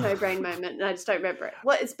sometimes I have a no brain moment and I just don't remember it.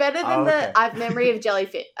 Well, it's better than okay. I have memory of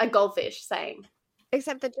a goldfish saying.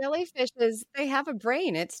 Except the jellyfishes, they have a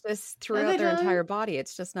brain. It's just throughout they their don't. entire body.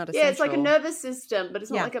 It's just not a Yeah, it's like a central- nervous system, but it's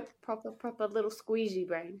not Yeah. like a proper little squeezy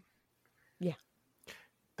brain.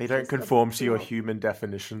 They don't Just conform to your absorb. human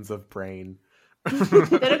definitions of brain. They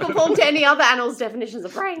don't conform to any other animal's definitions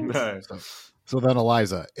of brains. No. So then,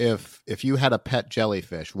 Eliza, if you had a pet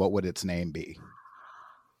jellyfish, what would its name be?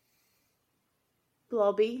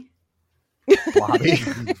 Blobby. Blobby.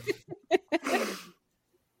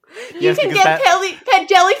 You Yes, can because get pet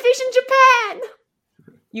jellyfish in Japan.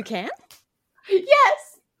 You can?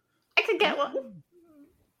 Yes, I could get one.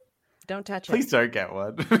 Don't touch Please it. don't get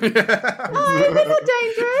one. Oh, they're not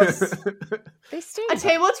dangerous. They sting. I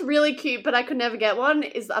tell you what's really cute, but I could never get one,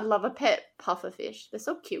 is I love a pet pufferfish. They're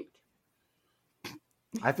so cute.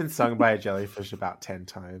 I've been stung by a jellyfish about 10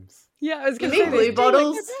 times. Yeah, I was You going to mean say blue they sting like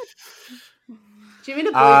bottles? they're pets. Do you mean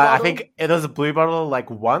a blue I bottle? think it was a blue bottle like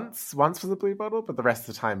once was a blue bottle, but the rest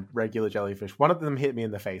of the time regular jellyfish. One of them hit me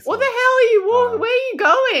in the face. What the once. hell are you walking? Where are you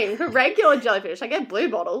going? For regular jellyfish, I get blue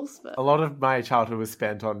bottles. But... A lot of my childhood was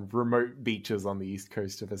spent on remote beaches on the east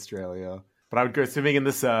coast of Australia. But I would go swimming in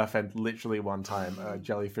the surf, and literally one time a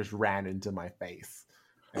jellyfish ran into my face.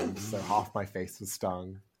 And so half my face was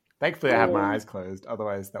stung. Thankfully, I had my eyes closed.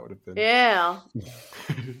 Otherwise, that would have been... Yeah.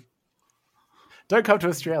 Don't come to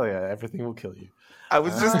Australia. Everything will kill you. I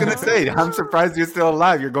was just gonna say, I'm surprised you're still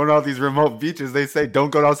alive. You're going to all these remote beaches. They say, "Don't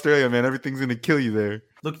go to Australia, man. Everything's gonna kill you there."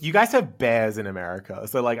 Look, you guys have bears in America,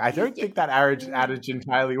 so like I don't think that adage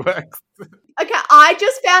entirely works. Okay, I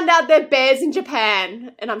just found out there are bears in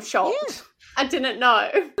Japan, and I'm shocked. I didn't know.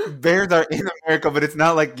 Bears are in America, but it's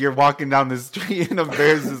not like you're walking down the street and a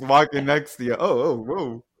bear's just walking next to you. Oh,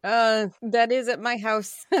 whoa. That is at my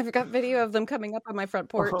house. I've got video of them coming up on my front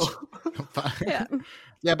porch. Yeah.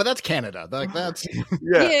 Yeah, but that's Canada. Like that's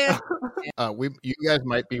Yeah. you guys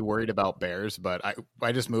might be worried about bears, but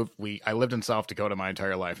I just moved. I lived in South Dakota my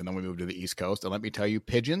entire life, and then we moved to the East Coast. And let me tell you,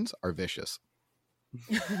 pigeons are vicious.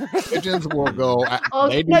 Pigeons will go. Oh,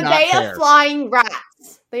 They do no, not they care. are flying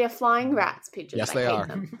rats. They are flying rats, pigeons. Yes, I they hate are.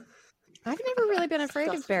 them. I've never really been afraid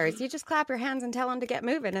of bears. You just clap your hands and tell them to get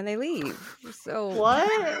moving, and they leave. So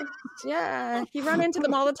What? yeah, you run into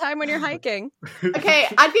them all the time when you're hiking. Okay,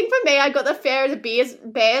 I think for me, I got the fear of the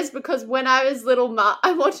bears because when I was little,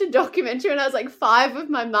 I watched a documentary when I was like 5 with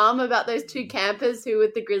my mum about those 2 campers who were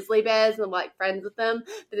with the grizzly bears and I'm like friends with them,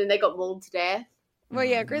 but then they got mauled to death. Well,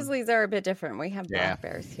 yeah, grizzlies are a bit different. We have Yeah. black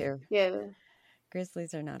bears here. Yeah.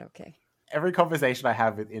 Grizzlies are not okay. Every conversation I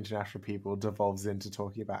have with international people devolves into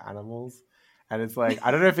talking about animals. And it's like, I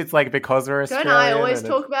don't know if it's like because we're Don't Australian. I always and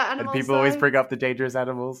talk about animals? And people always though? bring up the dangerous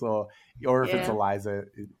animals, or if it's Yeah. Eliza,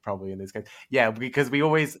 probably in this case. Yeah, because we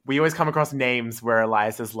always come across names where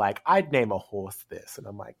Eliza's like, I'd name a horse this. And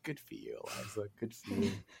I'm like, good for you, Eliza. Good for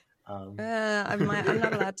you. I'm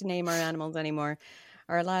not allowed to name our animals anymore.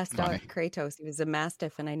 Our last dog, Funny. Kratos, he was a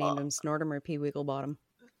Mastiff, and I named him Snortimer P. Wigglebottom.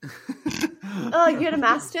 Oh, you had a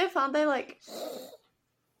Mastiff? Aren't they like...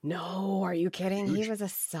 No, are you kidding? He was a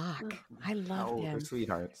sock. I loved Oh, him. they're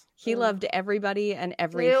sweethearts. He loved everybody and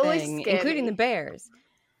They always everything, scare including me. the bears.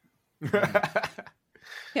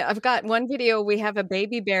 Yeah, I've got one video. We have a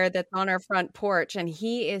baby bear that's on our front porch, and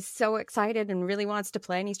he is so excited and really wants to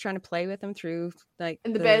play, and he's trying to play with him through like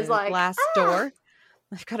And the bear's like, glass "Ah!" door.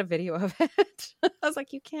 I've got a video of it. I was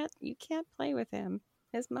like, you can't play with him.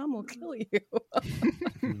 His mom will kill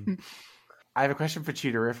you. I have a question for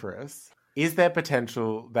Tudoriferous. Is there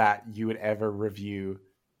potential that you would ever review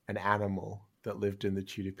an animal that lived in the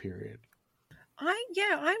Tudor period?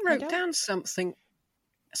 I wrote down something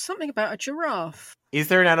about a giraffe. Is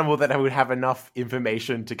there an animal that would have enough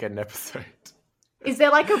information to get an episode? Is there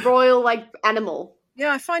like a royal like animal?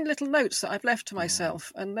 Yeah, I find little notes that I've left to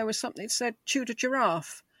myself, and there was something that said Tudor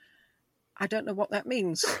giraffe. I don't know what that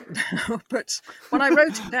means, but when I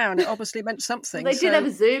wrote it down, it obviously meant something. They did have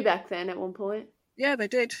a zoo back then at one point. Yeah, they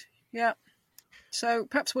did. Yeah. So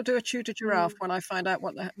perhaps we'll do a Tudor giraffe when I find out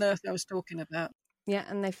what the earth I was talking about. Yeah,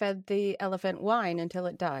 and they fed the elephant wine until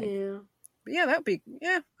it died. Yeah. But yeah, that'd be,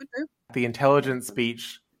 could do. The Intelligent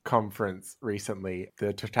Speech Conference recently,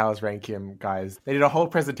 the Totalis Rankium guys, they did a whole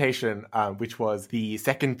presentation, which was the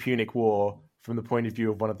Second Punic War from the point of view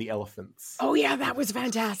of one of the elephants. Oh yeah, that was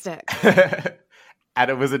fantastic. And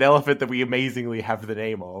it was an elephant that we amazingly have the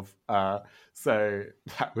name of. So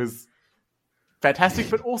that was fantastic,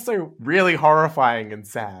 but also really horrifying and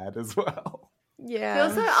sad as well. Yeah. He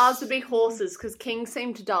also asked to be horses because kings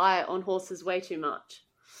seem to die on horses way too much.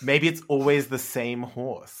 Maybe it's always the same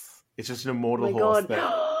horse. It's just an immortal Oh my horse.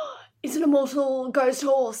 god. It's an immortal ghost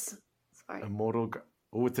horse. Sorry.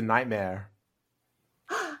 Oh, it's a nightmare.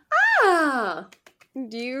 Ah!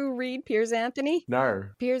 Do you read Piers Anthony? No.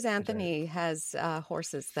 Piers Anthony has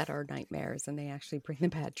horses that are nightmares, and they actually bring the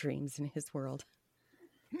bad dreams in his world.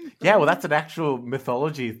 Yeah, well, that's an actual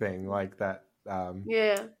mythology thing, like that.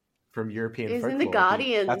 Yeah. From European He's folklore. in the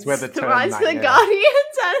Guardians. That's where the term Rise of the nightmare-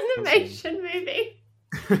 Guardians animation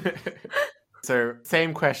movie. So,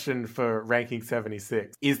 same question for ranking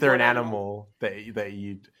 76. Is there an What animal that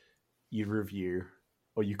you'd review,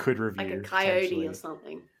 or you could review, Like a coyote potentially? or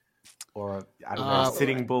something. Or I don't know,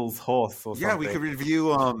 Sitting Bull's horse or something? Yeah, we could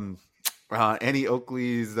review Annie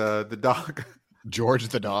Oakley's the dog. George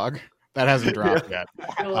the dog. That hasn't dropped yet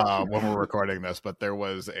Sure. when we're recording this, but there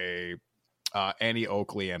was a Annie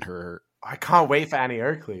Oakley and her. I can't wait for Annie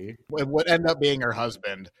Oakley. What ended up being her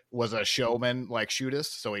husband was a showman, like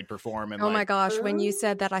shootist, so he'd perform and Oh my like, gosh, when you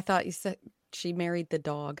said that, I thought you said she married the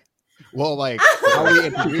dog. well, like how we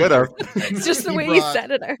introduced Could have. It's just the He way you brought-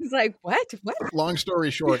 said it. I was like, what? Long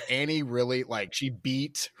story short, Annie really she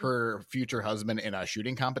beat her future husband in a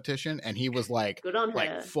shooting competition, and he was like, Good on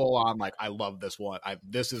her. full on, like, I love this one.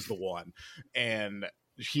 This is the one. And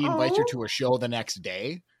he invites her Oh. to a show the next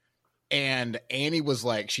day. And Annie was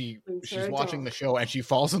like, she's her a watching dog. the show and she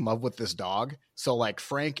falls in love with this dog. So like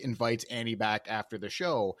Frank invites Annie back after the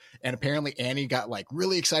show. And apparently Annie got like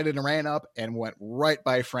really excited and ran up and went right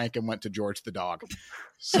by Frank and went to George the dog.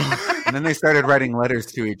 So, And then they started writing letters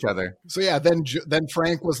to each other. so yeah, then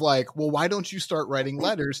Frank was like, well, why don't you start writing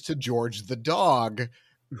letters to George the dog?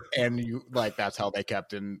 And that's how they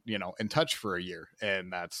kept in touch for a year.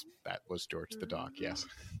 And that was George the dog. Yes.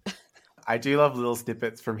 I do love little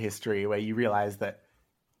snippets from history where you realize that,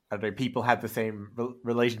 I don't know, people had the same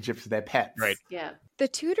relationships with their pets. Right. Yeah. The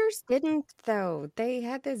Tudors didn't, though. They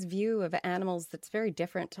had this view of animals that's very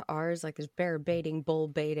different to ours. Like there's bear baiting, bull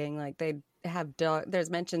baiting. Like they have there's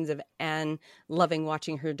mentions of Anne loving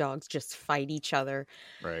watching her dogs just fight each other.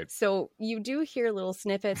 Right. So you do hear little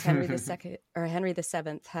snippets. Henry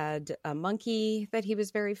VII had a monkey that he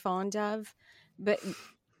was very fond of, but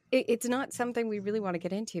it's not something we really want to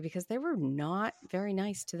get into because they were not very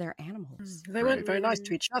nice to their animals. They weren't very nice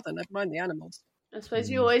to each other, never mind the animals. I suppose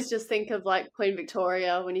you always just think of like Queen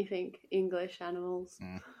Victoria when you think English animals.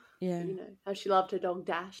 Yeah. You know, how she loved her dog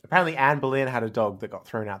Dash. Apparently Anne Boleyn had a dog that got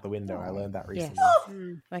thrown out the window. I learned that recently.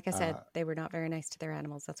 Yes. Like I said, they were not very nice to their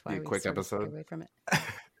animals. That's why we quick sort of stayed episode. away from it.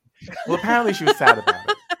 Well, apparently she was sad about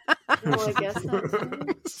it. Well, I guess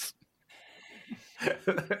that's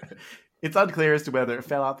It's unclear as to whether it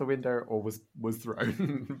fell out the window or was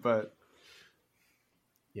thrown. But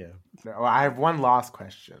yeah. No, I have one last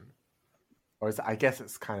question. Or I guess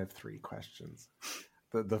it's kind of 3 questions.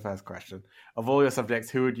 The first question. Of all your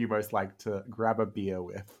subjects, who would you most like to grab a beer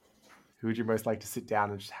with? Who would you most like to sit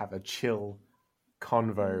down and just have a chill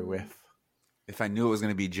convo with? If I knew it was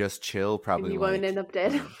going to be just chill, probably you like, won't end up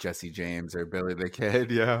dead. Jesse James or Billy the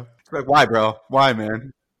Kid. Yeah. Like, why, bro? Why,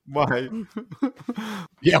 man? Why?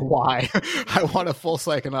 Yeah, why? I want a full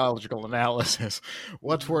psychological analysis.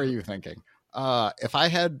 What were you thinking? If I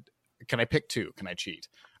had, can I pick 2? Can I cheat?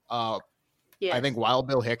 Yes. I think Wild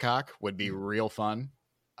Bill Hickok would be real fun,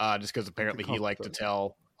 just because apparently he liked to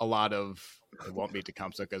tell a lot of, it won't be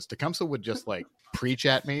Tecumseh, because Tecumseh would just like preach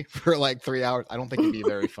at me for like 3 hours. I don't think he'd be a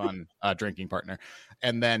very fun drinking partner.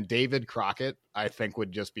 And then David Crockett, I think,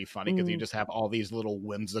 would just be funny because you just have all these little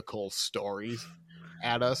whimsical stories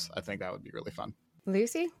at us. I think that would be really fun.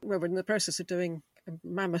 Lucy? Well, we're in the process of doing a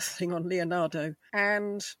mammoth thing on Leonardo,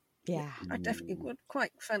 and I definitely would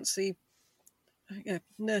quite fancy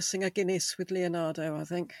nursing a Guinness with Leonardo. I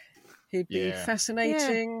think he'd be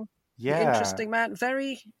fascinating, interesting man,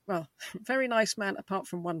 very nice man, apart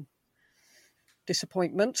from one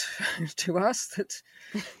disappointment to us, that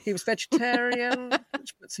he was vegetarian,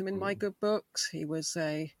 which puts him in my good books. He was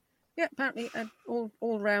apparently an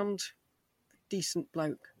all-round decent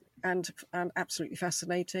bloke, and absolutely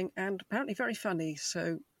fascinating, and apparently very funny.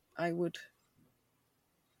 So I would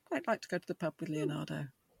quite like to go to the pub with Leonardo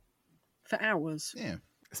for hours. Yeah.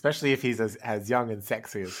 Especially if he's as young and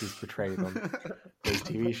sexy as he's portrayed on those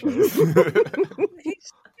TV shows.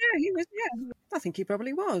 He was. Yeah, I think he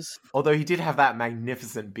probably was. Although he did have that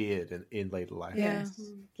magnificent beard in later life.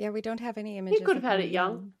 Yeah, we don't have any images. He could have had of it him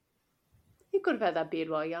young. He could have had that beard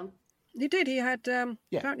while young. He did. He had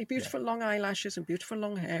apparently beautiful long eyelashes and beautiful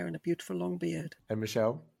long hair and a beautiful long beard. And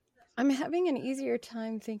Michelle? I'm having an easier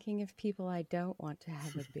time thinking of people I don't want to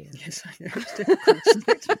have a beard. Yes, I know. It's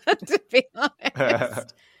difficult. To be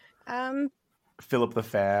honest. Philip the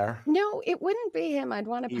Fair. No, it wouldn't be him. I'd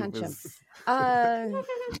want to punch him.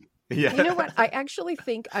 Yeah. You know what? I actually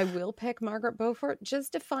think I will pick Margaret Beaufort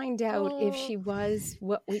just to find out if she was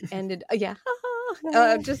what we ended.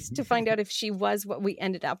 Just to find out if she was what we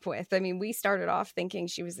ended up with. I mean, we started off thinking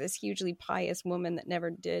she was this hugely pious woman that never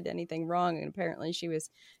did anything wrong, and apparently she was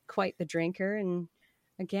quite the drinker and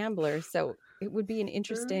a gambler. So it would be an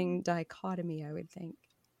interesting dichotomy, I would think.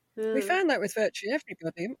 We found that with virtually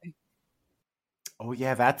everybody, haven't we? Oh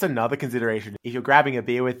yeah, that's another consideration. If you're grabbing a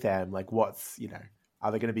beer with them, like what's,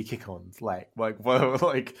 are they going to be kick-ons? Like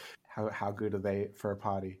how good are they for a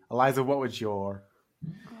party? Eliza, what would your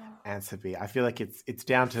answer be? I feel like it's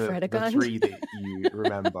down to the 3 that you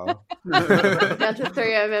remember. Down to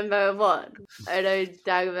 3, I remember what? Odo,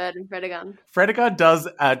 Dagobert, and Fredegund. Fredegund does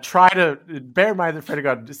try to, bear in mind that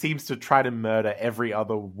Fredegund seems to try to murder every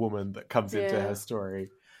other woman that comes into her story.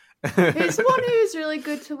 Who's the one who's really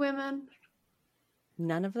good to women?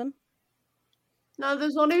 None of them? No,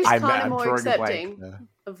 there's one who's kind of more accepting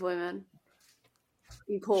of women.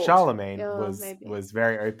 In court. Charlemagne was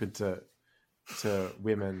very open to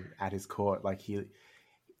women at his court. Like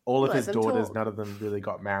all of his daughters, none of them really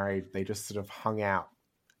got married. They just sort of hung out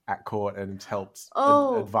at court and helped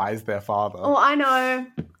advise their father. Oh, I know.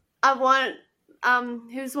 I want.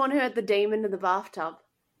 Who's the one who had the demon in the bathtub?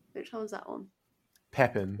 Which one was that one?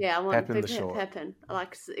 Pepin. Yeah, I want Pepin the Short. Pepin. I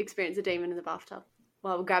like to experience a demon in the bathtub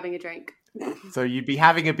while we're grabbing a drink. So you'd be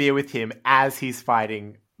having a beer with him as he's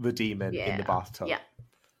fighting the demon in the bathtub. Yeah.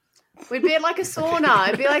 We'd be at like a sauna.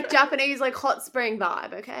 It'd be like Japanese like hot spring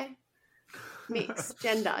vibe, okay? Mixed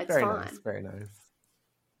gender, it's very fine. Nice, very nice.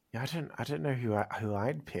 Yeah, I don't know who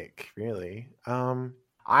I'd pick, really.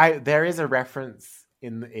 There is a reference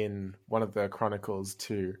in one of the chronicles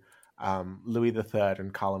to Louis III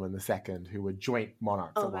and Carloman II, who were joint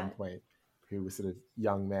monarchs at one point, who were sort of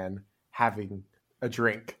young men having a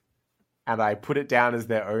drink, and I put it down as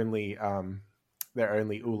their only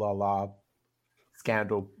ooh la la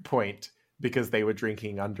scandal point because they were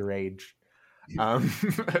drinking underage, and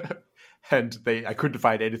I couldn't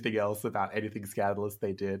find anything else about anything scandalous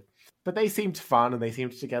they did. But they seemed fun and they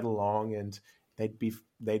seemed to get along, and they'd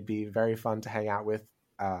be very fun to hang out with.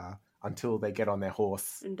 until they get on their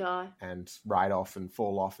horse And die. and ride off and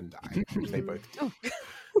fall off and die, which they both do.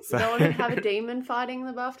 So, No one would have a demon fighting in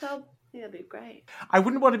the bathtub? Yeah, that'd be great. I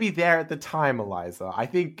wouldn't want to be there at the time, Eliza. I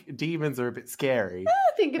think demons are a bit scary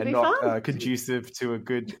I think it'd and be not fun. conducive to a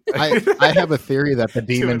good. I have a theory that the To a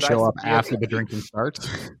demons show nice up beer. after the drinking starts.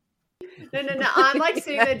 No. I'm like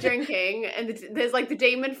sitting there drinking, and there's like the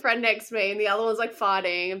demon friend next to me, and the other one's like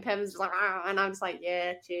fighting, and Pam's just like, "Argh," and I'm just like,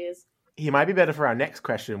 yeah, cheers. He might be better for our next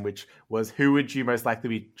question, which was, who would you most likely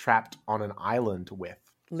be trapped on an island with?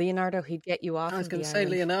 Leonardo, he'd get you off. I was of going the to say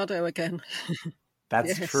island. Leonardo again.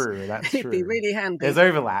 That's Yes. true. That's He'd true. be really handy. There's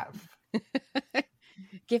overlap.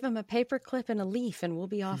 Give him a paper clip and a leaf, and we'll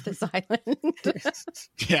be off this island.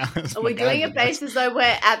 Yeah. Are we doing it based as though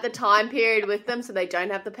we're at the time period with them, so they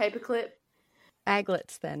don't have the paperclip?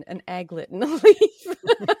 Aglets, then, an aglet and a leaf.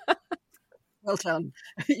 Well done.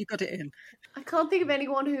 You got it in. I can't think of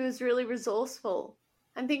anyone who's really resourceful.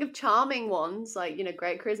 I think of charming ones, like,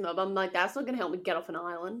 great charisma, but I'm like, that's not going to help me get off an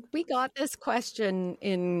island. We got this question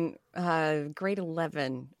in grade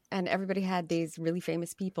 11, and everybody had these really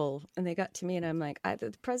famous people, and they got to me, and I'm like, either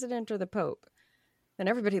the president or the pope. And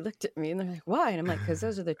everybody looked at me, and they're like, why? And I'm like, because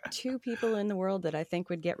those are the two people in the world that I think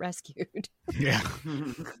would get rescued. Yeah.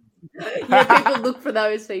 Yeah, people look for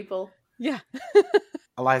those people. Yeah.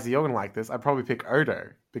 Eliza, you're going to like this. I'd probably pick Odo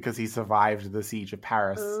because he survived the siege of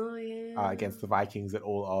Paris Oh, yeah. against the Vikings at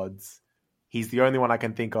all odds. He's the only one I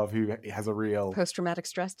can think of who has a real Post-traumatic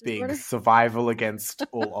stress disorder? big survival against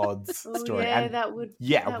all odds Oh, story. yeah, And that would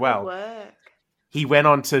yeah, that well, would work. he went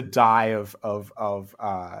on to die of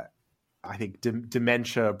I think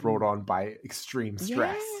dementia brought on by extreme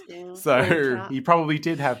stress. Yeah. So he probably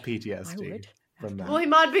did have I PTSD would. from that. Well, he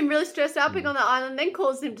might have been really stressed out being on the island, then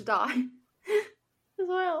caused him to die as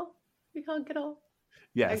well. We can't get off.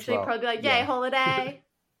 Yes, Actually, well, probably like, yay, yeah. holiday.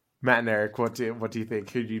 Matt and Eric, what do you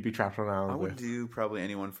think? Who'd you be trapped on an I island would with? do probably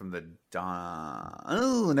anyone from the Don.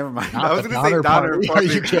 Oh, never mind. Not I was the going to say Donner Donner Party. Are Party.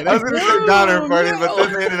 you kidding? I was going to say Donner Party, but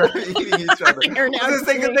then no. they ended up eating each other. You're I now was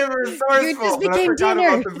thinking they were just resourceful, but I became forgot dinner.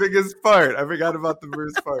 about the biggest part. I forgot about the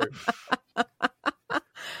first part.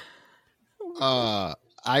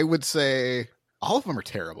 I would say all of them are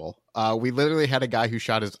terrible. We literally had a guy who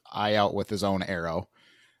shot his eye out with his own arrow.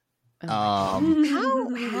 How?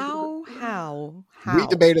 We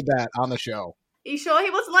debated that on the show. You sure he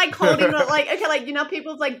wasn't like holding it like, okay, like,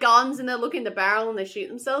 people with like guns and they're looking the barrel and they shoot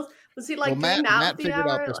themselves? Was he like Well, Matt, doing that Matt with the figured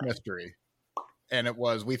out arrow? this Like- mystery, and it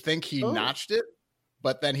was we think he Oh. notched it,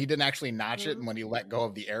 but then he didn't actually notch it, and when he let go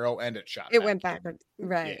of the arrow end, it shot. It went backwards.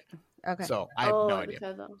 Right. Okay. So I have no the idea.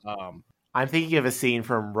 feather. I'm thinking of a scene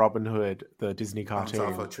from Robin Hood, the Disney Bounce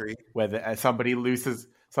cartoon, off a tree. where somebody loses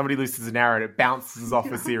an arrow and it bounces off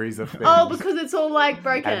a series of things. Oh, because it's all like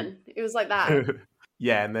broken. It was like that.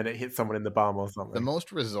 Yeah, and then it hits someone in the bum or something. The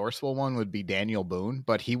most resourceful one would be Daniel Boone,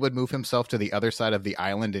 but he would move himself to the other side of the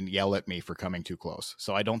island and yell at me for coming too close.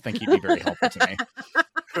 So I don't think he'd be very helpful to me.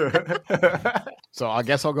 So I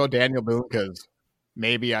guess I'll go Daniel Boone because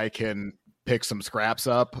maybe I can pick some scraps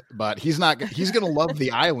up, but he's going to love the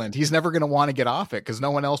island. He's never going to want to get off it because no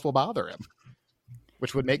one else will bother him,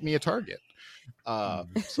 which would make me a target.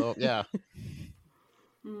 So yeah,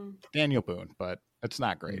 Daniel Boone, but it's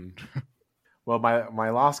not great. Well,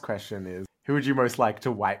 my last question is, who would you most like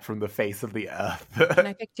to wipe from the face of the earth? Can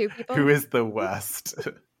I pick two people? Who is the worst?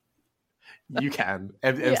 You can.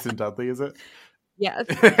 Edson Dudley, is it? Yes,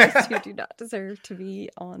 these two do not deserve to be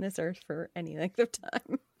on this earth for any length of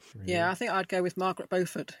time. Yeah, I think I'd go with Margaret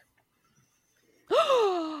Beaufort.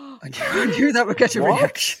 I knew that would get a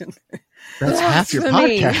reaction. That's half your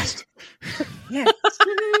Blasphemy. podcast. Yes.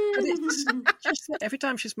 But it's just that every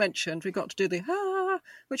time she's mentioned, we got to do the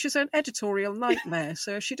which is an editorial nightmare.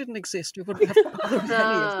 So if she didn't exist, we wouldn't have bothered with any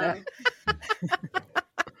of that.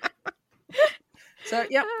 So,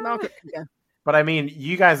 yeah, Margaret can go. But I mean,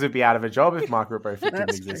 you guys would be out of a job if Margaret Beaufort didn't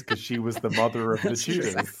That's exist true. because she was the mother of the That's true.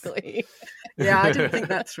 Tudors. Exactly. Yeah, I didn't think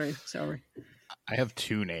that through. Sorry. I have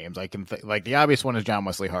two names. I can like the obvious one is John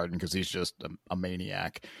Wesley Hardin because he's just a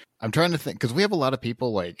maniac. I'm trying to think because we have a lot of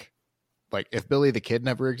people like if Billy the Kid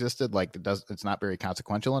never existed, like it's not very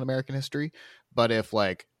consequential in American history. But if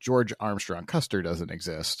like George Armstrong Custer doesn't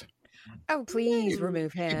exist, Oh, please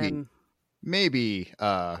remove him. maybe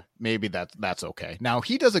that's okay. Now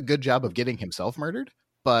he does a good job of getting himself murdered,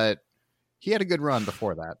 but he had a good run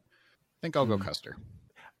before that. I think I'll go Custer.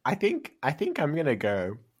 I think I'm gonna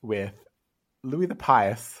go with Louis the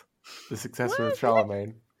Pious, the successor of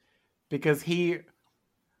Charlemagne, because he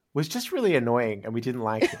was just really annoying and we didn't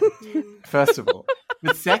like him. First of all,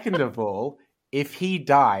 but second of all, if he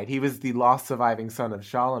died, he was the last surviving son of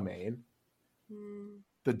Charlemagne.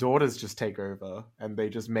 the daughters just take over and they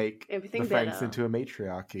just make Everything the Franks better. into a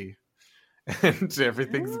matriarchy. And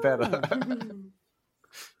everything's better.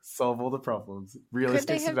 Solve all the problems. Could Realistic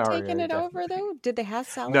they have scenario. taken it definitely. over though? Did they have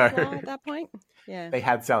Salic No. law at that point? Yeah. They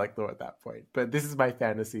had Salic law at that point. But this is my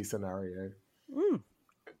fantasy scenario.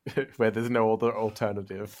 Where there's no other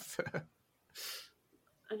alternative.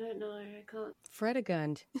 I don't know. I can't.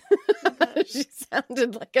 Fredegund. She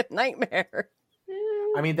sounded like a nightmare.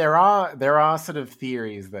 I mean, there are sort of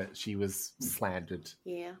theories that she was slandered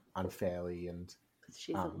Yeah. unfairly, and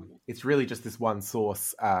She's a woman it's really just this one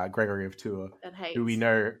source, Gregory of Tours, that hates. who we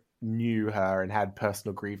know knew her and had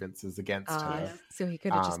personal grievances against her. So he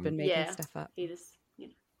could have just been making Yeah. stuff up. He just, you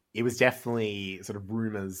know. It was definitely sort of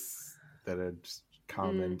rumors that had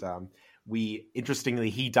come, and interestingly,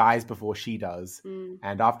 he dies before she does,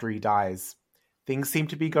 and after he dies, things seem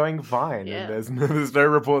to be going fine, Yeah. and there's no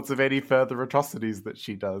reports of any further atrocities that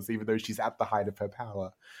she does, even though she's at the height of her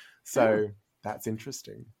power. So that's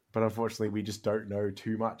interesting. But unfortunately, we just don't know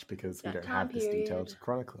too much because we That don't time have this period. detailed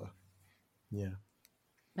chronicler. Yeah.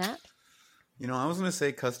 Matt? You know, I was going to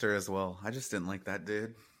say Custer as well. I just didn't like that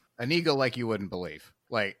dude. Inigo, like you wouldn't believe.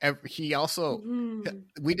 Like he also,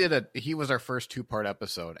 he was our first 2-part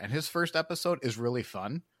episode, and his first episode is really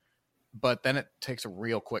fun, but then it takes a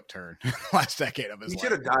real quick turn. Last decade of his He life.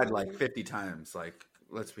 should have died like 50 times. Like,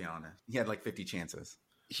 let's be honest. He had like 50 chances.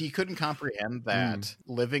 He couldn't comprehend that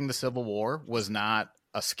living the Civil War was not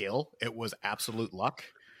a skill. It was absolute luck.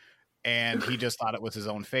 And he just thought it was his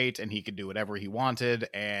own fate and he could do whatever he wanted.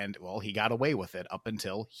 And well, he got away with it up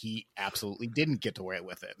until he absolutely didn't get away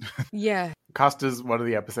with it. Yeah. Custer's one of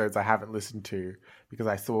the episodes I haven't listened to because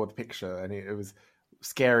I saw the picture and it was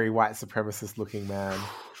scary white supremacist looking man.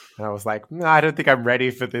 And I was like, no, I don't think I'm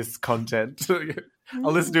ready for this content.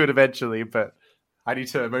 I'll listen to it eventually, but I need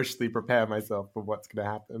to emotionally prepare myself for what's going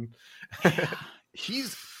to happen.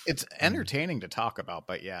 It's entertaining to talk about,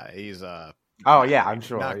 but yeah, he's oh yeah, I'm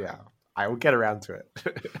sure. not Yeah, I will get around to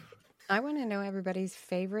it. I want to know everybody's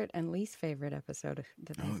favorite and least favorite episode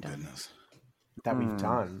that they've done. That we've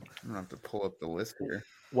done. I'm gonna have to pull up the list here.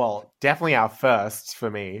 Well, definitely our first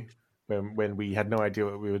for me, when we had no idea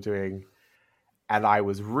what we were doing, and I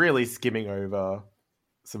was really skimming over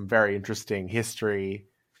some very interesting history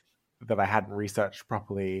that I hadn't researched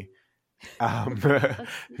properly,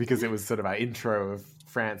 because it was sort of our intro of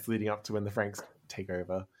France leading up to when the Franks take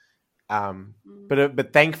over.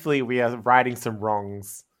 But thankfully we are righting some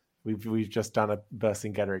wrongs. We've just done a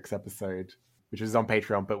Vercingetorix episode, which is on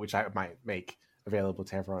Patreon, but which I might make available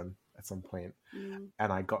to everyone at some point.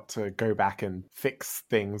 And I got to go back and fix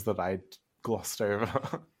things that I'd glossed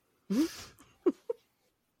over.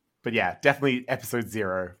 But yeah, definitely episode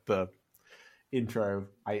 0, the intro.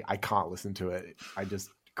 I can't listen to it. I just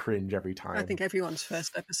cringe every time. I think everyone's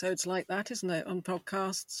first episode's like that, isn't it, on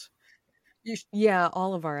podcasts? Yeah,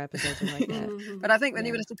 all of our episodes are like that. But I think when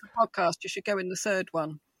you listen to a podcast, you should go in the third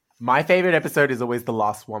one. My favorite episode is always the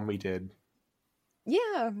last one we did.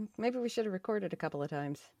 Yeah, maybe we should have recorded a couple of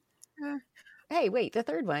times. Yeah. Hey, wait, the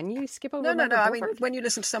third one, you skip over No. Robert I mean, Bulford? when you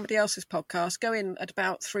listen to somebody else's podcast, go in at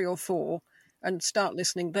about 3 or 4 and start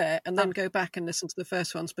listening there, and then go back and listen to the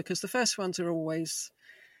first ones, because the first ones are always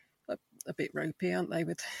a bit ropey, aren't they?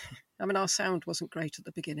 I mean, our sound wasn't great at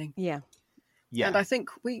the beginning. Yeah. Yeah. And I think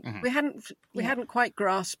we hadn't quite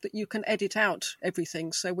grasped that you can edit out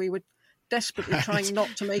everything, so we were desperately trying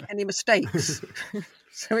not to make any mistakes.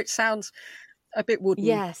 So it sounds a bit wooden.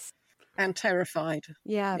 Yes. And terrified.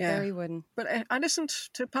 Yeah, very wooden. But I listened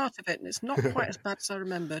to part of it, and it's not quite as bad as I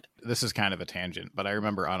remembered. This is kind of a tangent, but I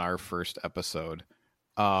remember on our first episode,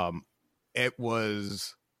 it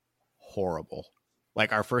was horrible.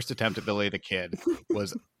 Like our first attempt at Billy the Kid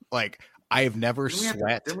was like, I have never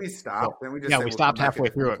sweat. Didn't we stop? Didn't we just Yeah, say we we'll stopped come back halfway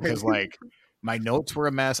and- through it because like my notes were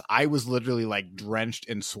a mess. I was literally like drenched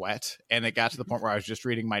in sweat, and it got to the point where I was just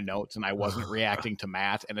reading my notes and I wasn't reacting to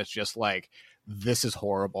Matt, and it's just like, this is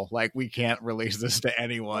horrible. Like we can't release this to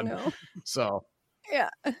anyone. No. So yeah.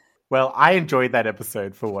 Well, I enjoyed that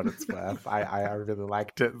episode for what it's worth. I really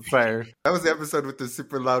liked it. So that was the episode with the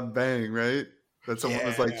super loud bang, right? That someone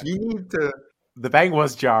was like, "You need to." The bang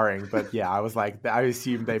was jarring, but yeah, I was like, I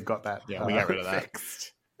assume they've got that. Yeah, we got rid of that.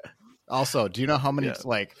 Fixed. Also, do you know how many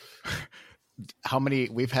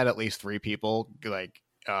we've had at least 3 people like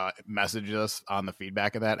message us on the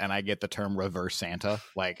feedback of that, and I get the term reverse Santa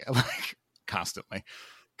like constantly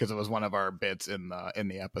because it was one of our bits in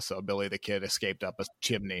the episode. Billy the Kid escaped up a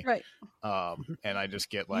chimney, right? And I just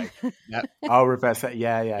get like that. Oh, reverse.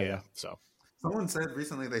 Yeah. So someone said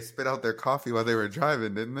recently they spit out their coffee while they were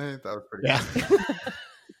driving, didn't they? That was pretty. Yeah.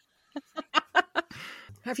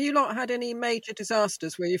 Have you not had any major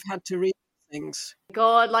disasters where you've had to read things.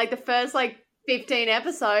 God, like the first 15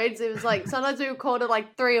 episodes, it was sometimes we recorded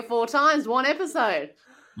 3 or 4 times one episode.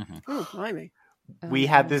 Oh, blimey. We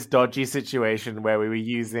had this dodgy situation where we were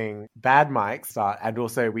using bad mics, and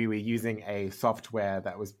also we were using a software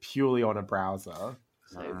that was purely on a browser.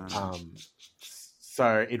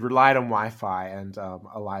 So it relied on Wi-Fi, and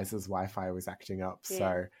Eliza's Wi-Fi was acting up. Yeah.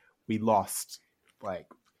 So we lost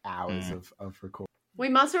hours of recording. We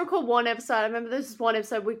must record one episode. I remember this one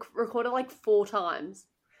episode we recorded 4 times.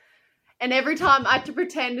 And every time I had to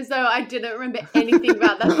pretend as though I didn't remember anything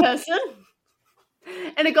about that person.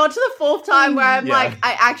 And it got to the 4th time where I'm I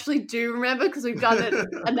actually do remember because we've done it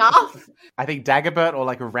enough. I think Dagobert or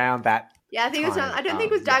around that. Yeah, I think it was. I don't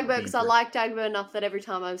think it was Dagobert because I like Dagobert enough that every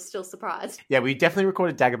time I was still surprised. Yeah, we definitely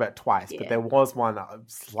recorded Dagobert twice, but there was one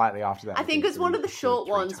slightly after that. I think it's one of the short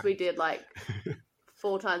ones we did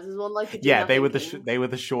 4 times. There's one the yeah, they were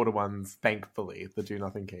the shorter ones. Thankfully, the Do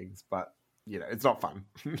Nothing Kings, but it's not fun.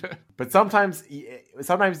 But sometimes the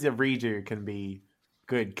redo can be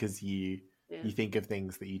good because you think of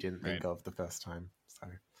things that you didn't think of the first time. So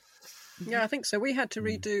yeah, I think so. We had to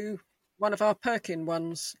redo one of our Perkin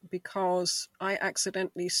ones because I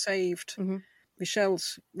accidentally saved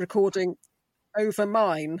Michelle's recording over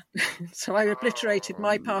mine. So I obliterated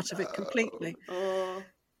my part of it completely.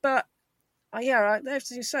 But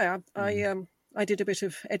as you say, I did a bit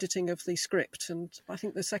of editing of the script, and I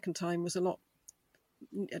think the second time was a lot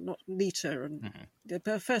not neater, and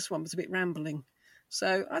the first one was a bit rambling.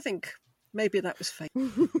 So I think maybe that was fake.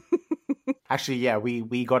 Actually, yeah,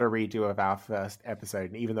 we got a redo of our first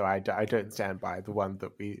episode, and even though I don't stand by the one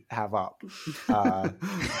that we have up,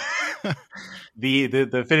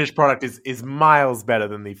 the finished product is miles better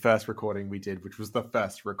than the first recording we did, which was the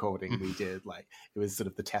first recording we did. It was sort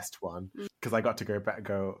of the test one because I got to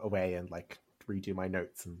go away and redo my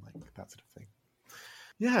notes and that sort of thing.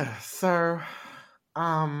 Yeah, so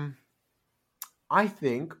I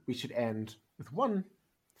think we should end with one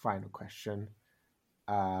final question,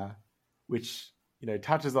 which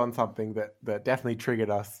touches on something that definitely triggered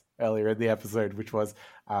us earlier in the episode, which was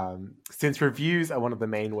since reviews are one of the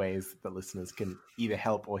main ways that listeners can either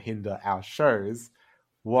help or hinder our shows,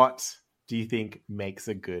 what do you think makes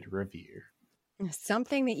a good review?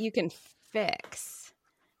 Something that you can fix.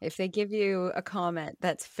 If they give you a comment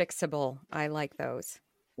that's fixable, I like those.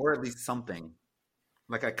 Or at least something.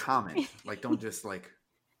 Like a comment. Don't just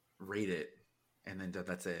rate it and then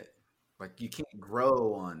that's it. You can't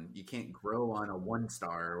grow on a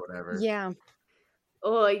 1-star or whatever. Yeah.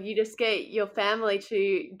 Or you just get your family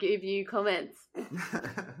to give you comments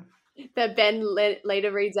that Ben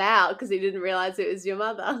later reads out because he didn't realize it was your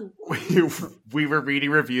mother. We were reading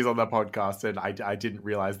reviews on the podcast, and I didn't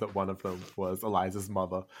realize that one of them was Eliza's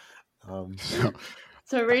mother.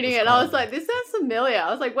 So reading it, I was like, this sounds familiar. I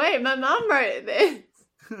was like, wait, my mom wrote this.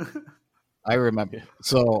 I remember.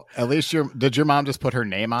 So at least did your mom just put her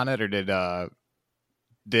name on it, or did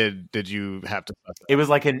you have to? It was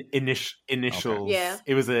an initial. Okay. Yeah.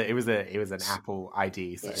 It was an Apple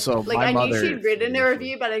ID. So my I mother, knew she'd written a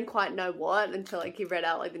review, but I didn't quite know what until he read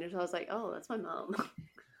out the initial. I was like, oh, that's my mom.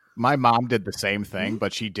 My mom did the same thing,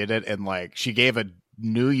 but she did it in she gave a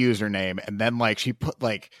new username, and then she put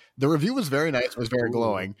the review was very nice, it was very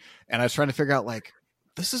glowing, and I was trying to figure out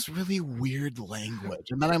this is really weird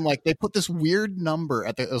language. And then I'm they put this weird number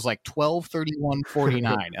it was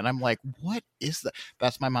 12/31/49. And I'm like, what is that?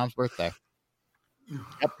 That's my mom's birthday.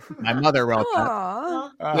 Yep. My mother wrote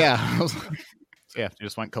that. Yeah. Yeah. She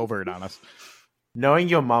just went covert on us. Knowing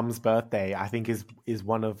your mom's birthday, I think is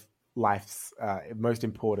one of life's most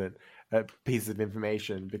important pieces of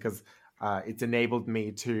information, because it's enabled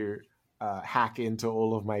me to hack into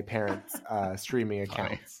all of my parents' streaming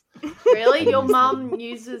accounts. Really? Your mum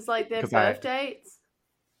uses their birth dates?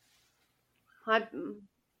 My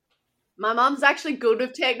mum's actually good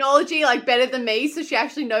with technology, better than me, so she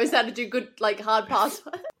actually knows how to do good, hard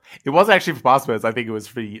passwords. It wasn't actually for passwords. I think it was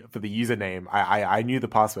for the username. I knew the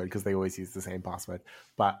password because they always use the same password.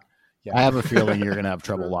 But yeah, I have a feeling you're going to have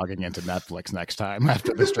trouble logging into Netflix next time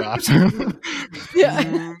after this drops.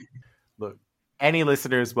 Yeah. Look, any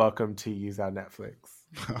listener is welcome to use our Netflix.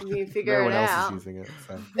 You can figure no one it else out. is using it.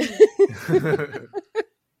 So.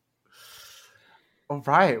 All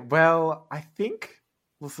right. Well, I think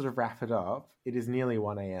we'll sort of wrap it up. It is nearly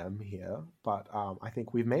 1 a.m. here, but I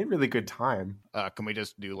think we've made really good time. Can we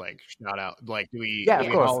just do shout out? Do we? Yeah,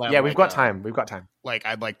 of course. Yeah, we've got time. We've got time.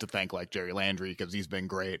 I'd like to thank Jerry Landry because he's been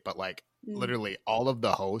great, but literally all of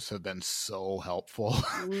the hosts have been so helpful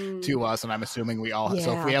to us, and I'm assuming we all.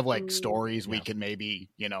 So if we have stories, we can maybe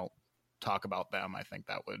talk about them, I think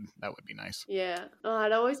that would be nice. Yeah. Oh,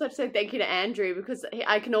 I'd always like to say thank you to Andrew, because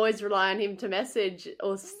I can always rely on him to message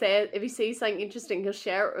or say if he sees something interesting, he'll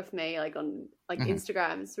share it with me, like on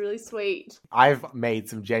Instagram. It's really sweet. I've made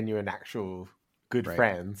some genuine, actual good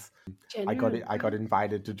friends. Genuine. I got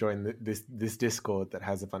invited to join this Discord that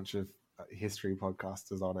has a bunch of history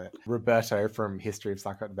podcasters on it. Roberto from History of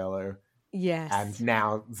Sakat Velo. Yes. And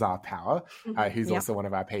now Tsar Power, who's also one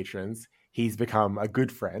of our patrons. He's become a good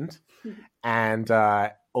friend. And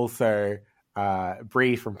also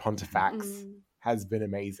Bree from Pontifex has been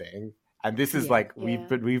amazing. And this is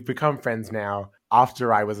we've become friends now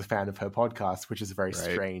after I was a fan of her podcast, which is a very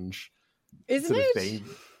strange Isn't sort it? of thing.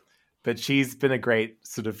 But she's been a great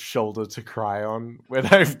sort of shoulder to cry on when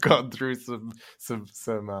I've gone through some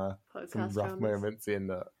rough moments in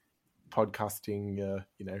podcasting,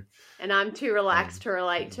 And I'm too relaxed to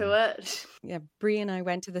relate to it. Yeah, Bree and I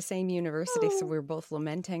went to the same university, so we were both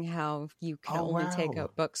lamenting how you can only take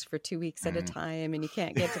out books for 2 weeks at a time, and you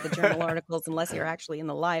can't get to the journal articles unless you're actually in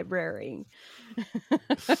the library.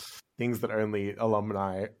 Things that only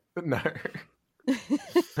alumni know.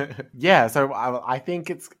 Yeah, so I think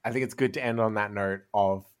it's good to end on that note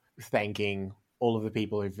of thanking all of the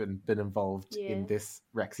people who've been involved in this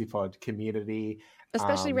Rexipod community.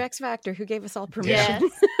 Especially Rex Factor, who gave us all permission.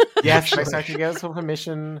 Yes, Rex Factor gave us all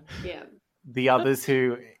permission. Yeah. The others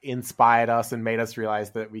who inspired us and made us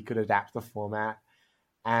realize that we could adapt the format.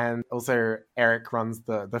 And also Eric runs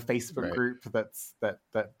the Facebook group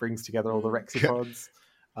that brings together all the Rexipods.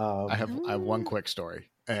 I have one quick story,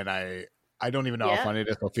 and I don't even know how funny it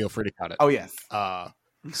is, so feel free to cut it. Oh, yes.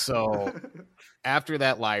 So after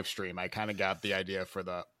that live stream, I kind of got the idea for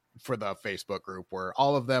the Facebook group where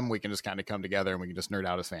all of them, we can just kind of come together and we can just nerd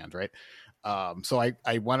out as fans, right? So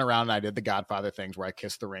I went around and I did the Godfather things where I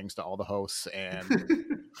kissed the rings to all the hosts and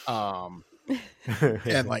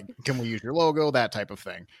and like, can we use your logo, that type of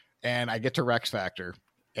thing. And I get to Rex Factor,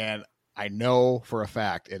 and I know for a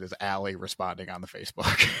fact it is Allie responding on the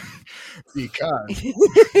Facebook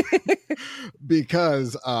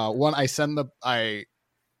because one,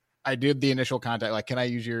 I did the initial contact, like, can I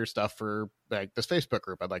use your stuff for like this Facebook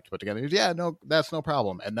group I'd like to put together? Yeah, no, that's no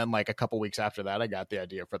problem. And then like a couple weeks after that, I got the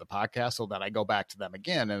idea for the podcast. So then I go back to them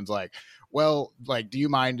again and it's like, well, like, do you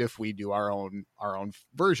mind if we do our own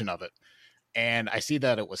version of it? And I see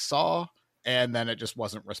that it was Saw, and then it just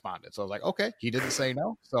wasn't responded. So I was like, okay, he didn't say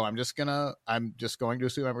no. So I'm just going to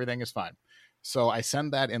assume everything is fine. So I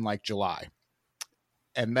send that in like July.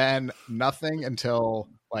 And then nothing until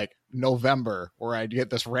like November, where I get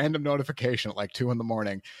this random notification at like 2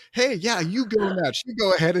 a.m. Hey, yeah, you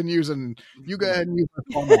go ahead and use the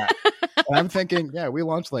format. And I'm thinking, yeah, we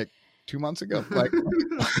launched like 2 months ago. Like,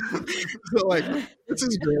 so like, this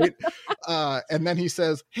is great. And then he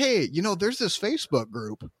says, hey, there's this Facebook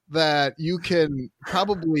group that you can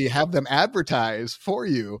probably have them advertise for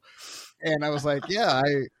you. And I was like, yeah,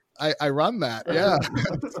 I run that. Yeah.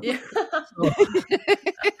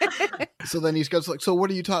 So then he goes like, so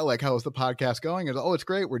what are you talking? Like, how is the podcast going? And it's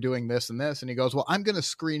great. We're doing this and this. And he goes, well, I'm going to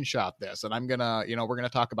screenshot this and I'm going to, we're going to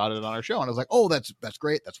talk about it on our show. And I was like, oh, that's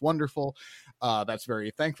great. That's wonderful. That's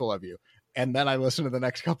very thankful of you. And then I listen to the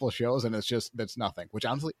next couple of shows and that's nothing, which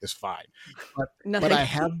honestly is fine. But I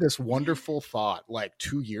have this wonderful thought, like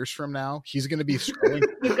 2 years from now, he's going to be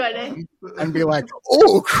scrolling and be like,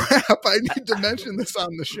 oh crap, I need to mention this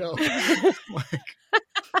on the show.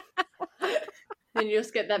 And you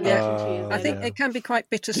just get that mention. I think it can be quite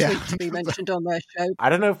bittersweet to be mentioned on their show. I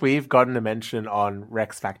don't know if we've gotten a mention on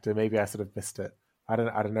Rex Factor. Maybe I sort of missed it. I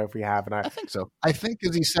don't know if we have. And I think so. I think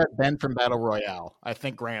because he said Ben from Battle Royale. I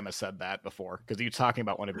think Graham has said that before because he was talking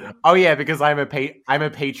about one of you. Oh yeah, because I'm a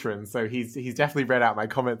patron, so he's definitely read out my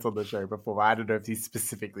comments on the show before. But I don't know if he's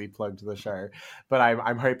specifically plugged the show, but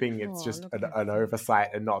I'm hoping it's just an oversight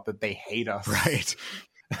and not that they hate us, right?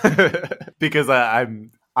 Because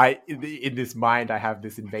in this mind I have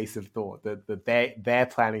this invasive thought that they're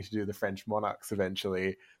planning to do the French monarchs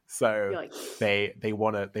eventually, so like, they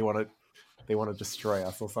want to destroy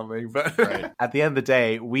us or something. But at the end of the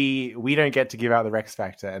day, we don't get to give out the Rex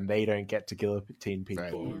Factor, and they don't get to guillotine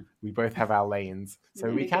people. Right. Yeah. We both have our lanes, so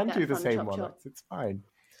we can do the same monarchs. It's fine.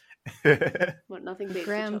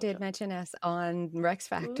 Graham did mention us on Rex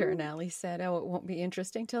Factor, and Allie said, "Oh, it won't be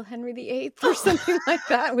interesting till Henry VIII or something like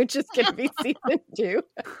that," which is going to be season 2.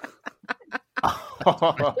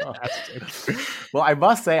 Well, I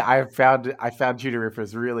must say I found Tudor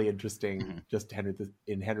Rippers really interesting, just Henry VII,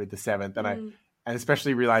 and and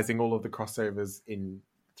especially realizing all of the crossovers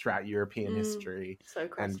throughout European history,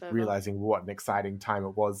 and realizing what an exciting time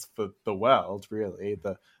it was for the world. Really,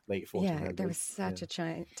 the late 1400s. Yeah, there was such a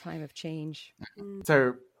time of change.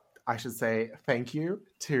 So I should say thank you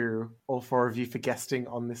to all 4 of you for guesting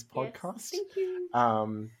on this podcast. Thank you.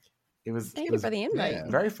 Thank you for the invite.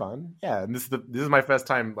 Very fun. Yeah, and this is my first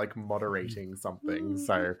time like moderating something,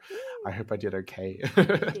 so I hope I did okay.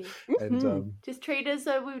 And just treat us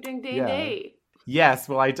so we're doing D&D. Yeah. Yes,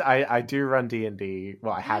 well, I do run D&D.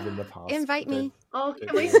 Well, I have in the past. Invite me. Oh,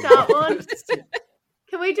 can we start one?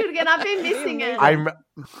 Can we do it again? I've been missing it. I'm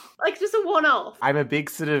like just a one-off. I'm a big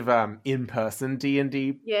sort of in-person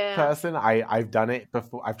D&D person. I've done it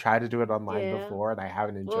before. I've tried to do it online before, and I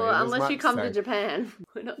haven't enjoyed it as unless much, you come to Japan.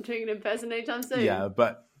 We're not doing it in person anytime soon. Yeah,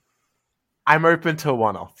 but I'm open to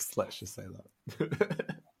one-offs. Let's just say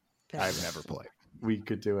that. I've never played. We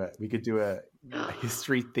could do it. We could do a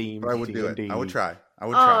history themed I would D&D. do it. I would try.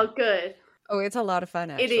 Oh, good. Oh, it's a lot of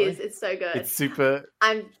fun, actually. It is. It's so good. It's super...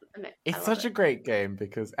 It's such a great game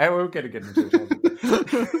because... I won't get into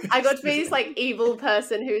it. I got to be this, like, evil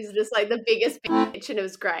person who's just, like, the biggest bitch, and it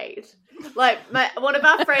was great. Like, one of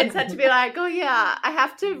our friends had to be like, oh, yeah, I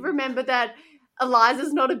have to remember that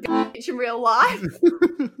Eliza's not a bitch in real life.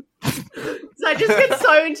 So I just get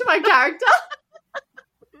so into my character.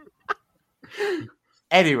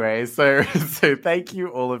 Anyway, so thank you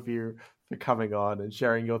all of you for coming on and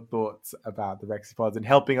sharing your thoughts about the Rexipods and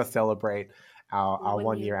helping us celebrate our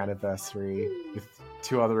 1 year anniversary with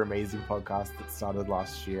 2 other amazing podcasts that started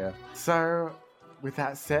last year. So with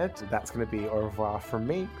that said, that's going to be au revoir from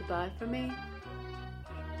me. Goodbye from me.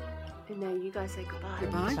 And now you guys say goodbye.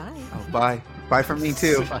 Goodbye. Bye. Oh, bye. Bye from me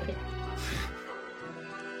too.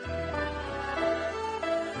 Bye.